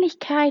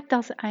Wahrscheinlichkeit,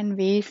 dass ein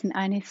Wesen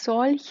eine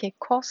solche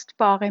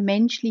kostbare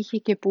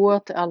menschliche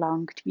Geburt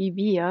erlangt wie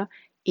wir,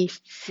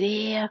 ist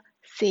sehr,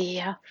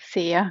 sehr,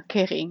 sehr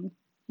gering.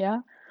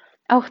 Ja?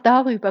 Auch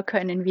darüber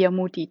können wir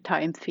Muditā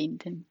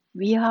empfinden.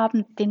 Wir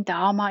haben den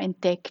Dharma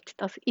entdeckt.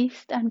 Das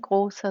ist ein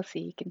großer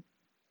Segen.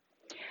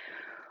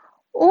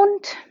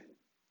 Und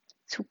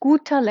zu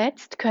guter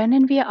Letzt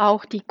können wir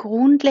auch die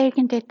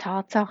grundlegende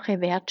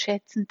Tatsache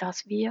wertschätzen,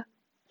 dass wir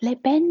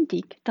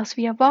lebendig, dass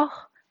wir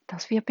wach,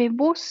 dass wir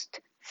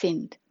bewusst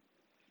sind.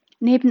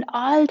 Neben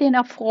all den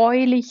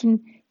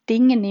erfreulichen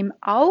Dingen im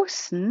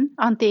Außen,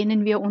 an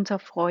denen wir uns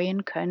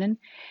erfreuen können,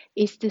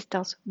 ist es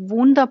das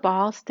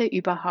Wunderbarste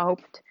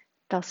überhaupt,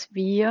 dass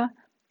wir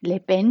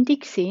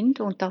lebendig sind,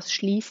 und das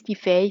schließt die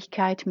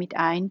Fähigkeit mit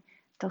ein,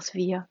 dass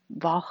wir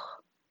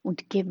wach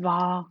und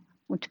gewahr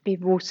und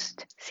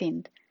bewusst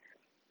sind.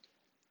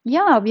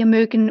 Ja, wir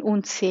mögen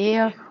uns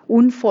sehr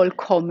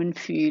unvollkommen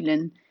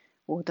fühlen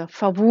oder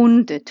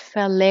verwundet,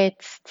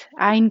 verletzt,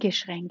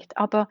 eingeschränkt,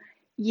 aber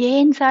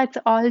jenseits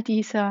all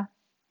dieser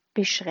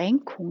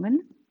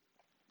Beschränkungen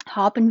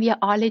haben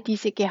wir alle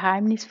diese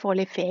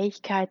geheimnisvolle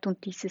Fähigkeit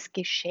und dieses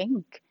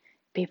Geschenk,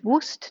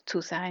 bewusst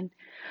zu sein.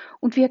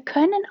 Und wir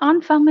können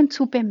anfangen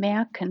zu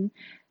bemerken,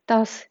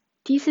 dass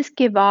dieses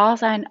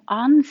Gewahrsein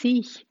an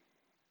sich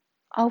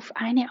auf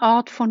eine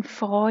Art von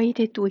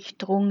Freude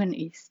durchdrungen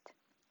ist.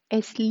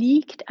 Es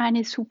liegt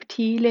eine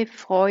subtile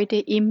Freude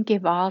im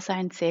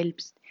Gewahrsein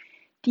selbst,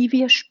 die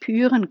wir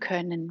spüren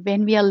können,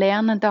 wenn wir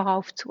lernen,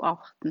 darauf zu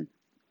achten.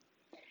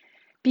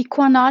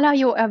 Bhikkhu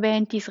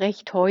erwähnt dies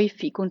recht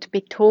häufig und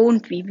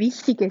betont, wie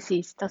wichtig es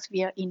ist, dass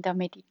wir in der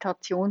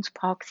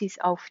Meditationspraxis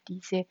auf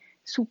diese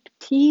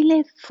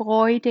subtile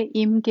Freude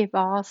im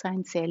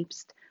Gewahrsein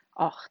selbst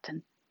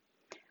achten.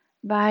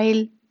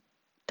 Weil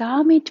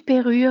damit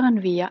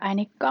berühren wir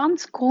eine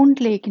ganz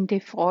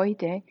grundlegende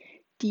Freude,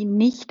 die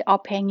nicht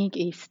abhängig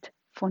ist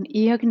von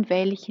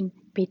irgendwelchen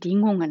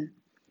Bedingungen,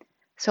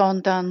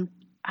 sondern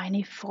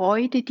eine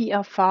Freude, die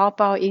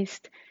erfahrbar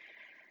ist,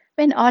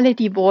 wenn alle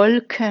die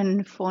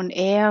Wolken von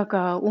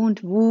Ärger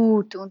und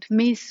Wut und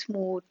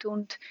Missmut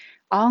und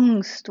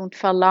Angst und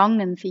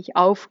Verlangen sich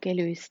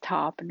aufgelöst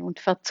haben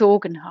und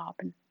verzogen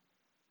haben.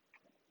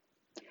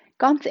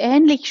 Ganz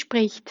ähnlich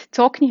spricht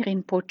Dzogchen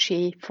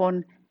Rinpoche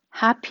von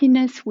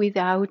Happiness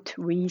without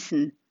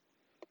reason,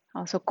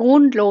 also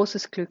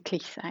grundloses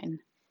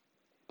Glücklichsein.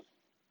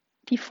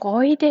 Die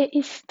Freude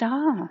ist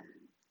da,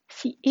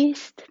 sie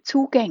ist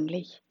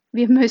zugänglich.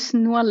 Wir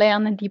müssen nur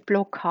lernen, die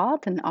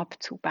Blockaden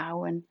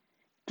abzubauen,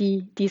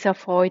 die dieser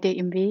Freude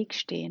im Weg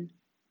stehen.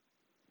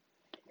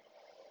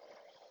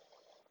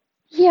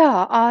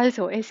 Ja,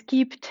 also es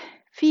gibt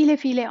viele,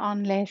 viele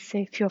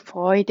Anlässe für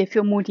Freude,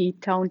 für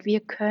Muditā, und wir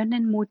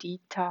können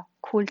Muditā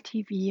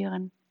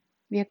kultivieren.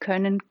 Wir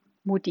können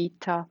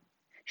Muditā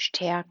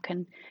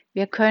stärken.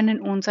 Wir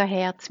können unser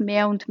Herz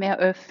mehr und mehr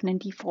öffnen,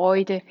 die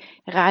Freude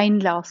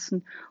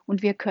reinlassen,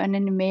 und wir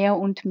können mehr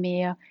und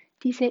mehr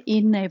diese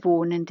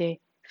innewohnende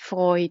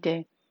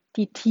Freude,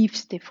 die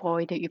tiefste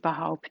Freude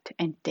überhaupt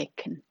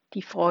entdecken.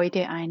 Die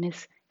Freude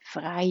eines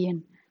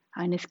freien,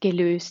 eines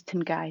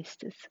gelösten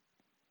Geistes.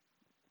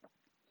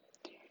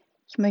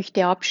 Ich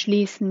möchte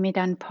abschließen mit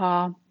ein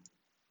paar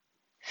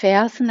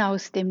Versen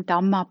aus dem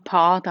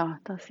Dhammapada.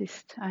 Das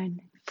ist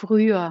ein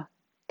früher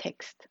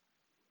Text.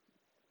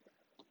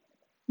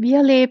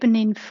 Wir leben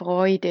in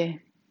Freude,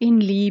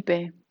 in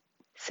Liebe,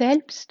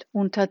 selbst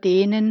unter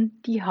denen,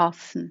 die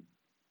hassen.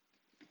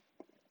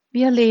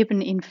 Wir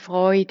leben in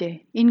Freude,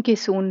 in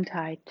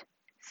Gesundheit,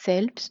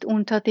 selbst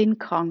unter den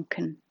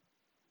Kranken.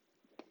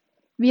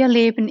 Wir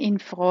leben in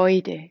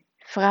Freude,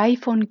 frei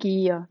von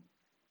Gier,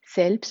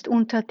 selbst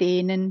unter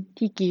denen,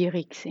 die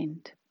gierig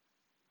sind.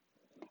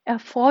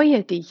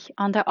 Erfreue dich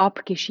an der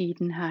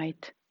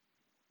Abgeschiedenheit.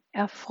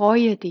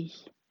 Erfreue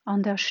dich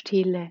an der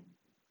Stille.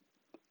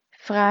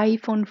 Frei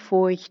von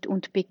Furcht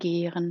und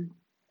Begehren.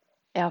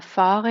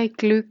 Erfahre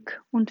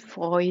Glück und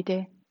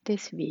Freude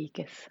des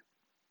Weges.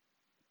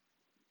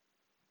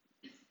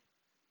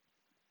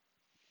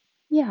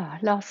 Ja,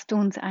 lasst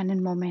uns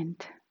einen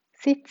Moment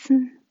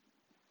sitzen.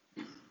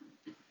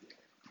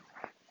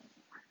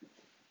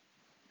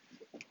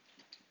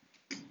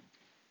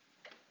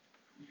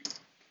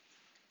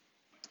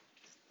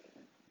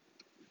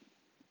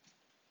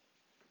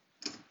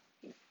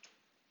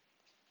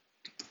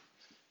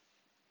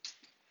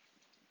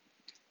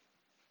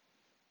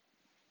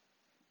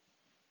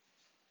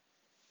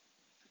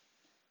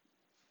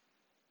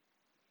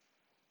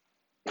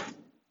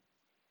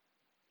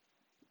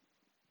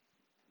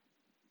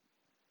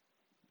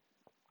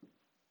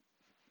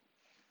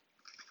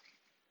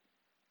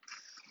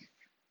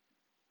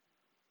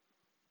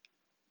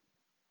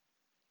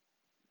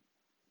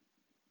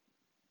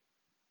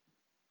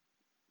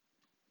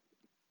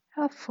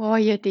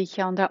 Erfreue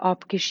dich an der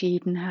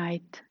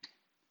Abgeschiedenheit.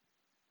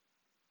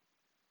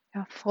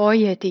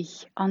 Erfreue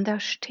dich an der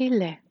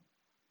Stille.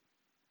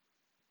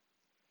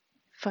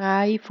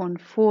 Frei von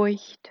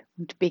Furcht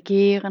und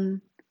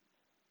Begehren.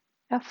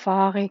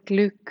 Erfahre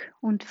Glück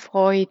und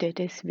Freude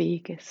des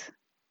Weges.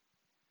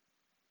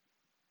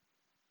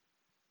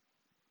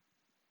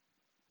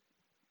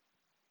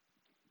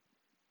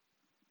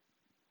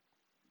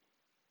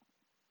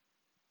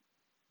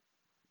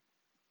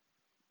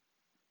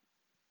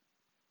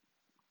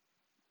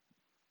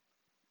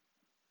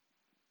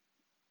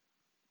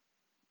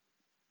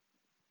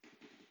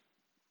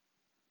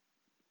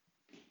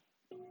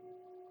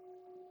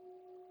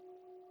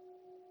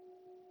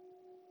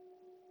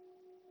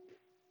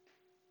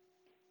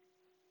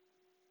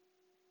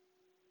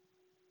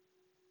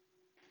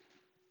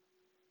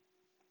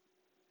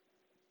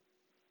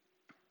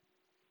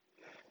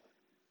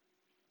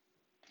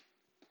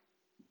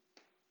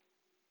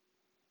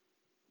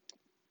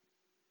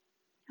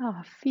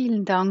 Ja,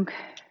 vielen Dank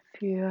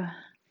für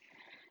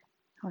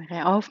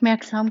eure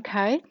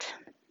Aufmerksamkeit.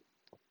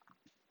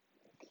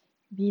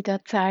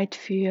 Wieder Zeit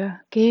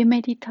für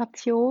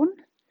Gehmeditation,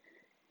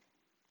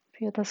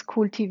 für das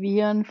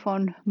Kultivieren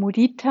von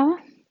Muditā.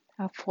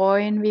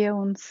 Erfreuen wir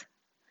uns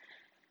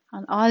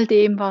an all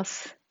dem,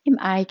 was im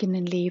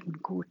eigenen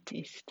Leben gut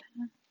ist.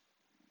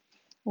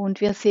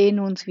 Und wir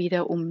sehen uns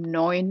wieder um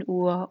 9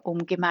 Uhr,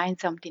 um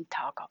gemeinsam den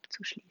Tag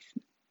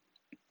abzuschließen.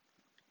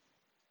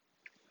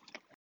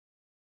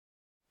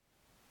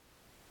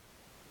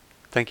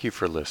 Thank you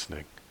for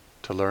listening.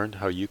 To learn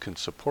how you can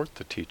support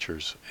the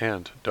teachers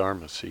and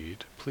Dharma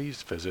Seed,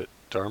 please visit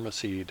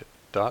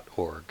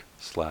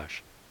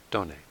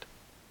dharmaseed.org/donate.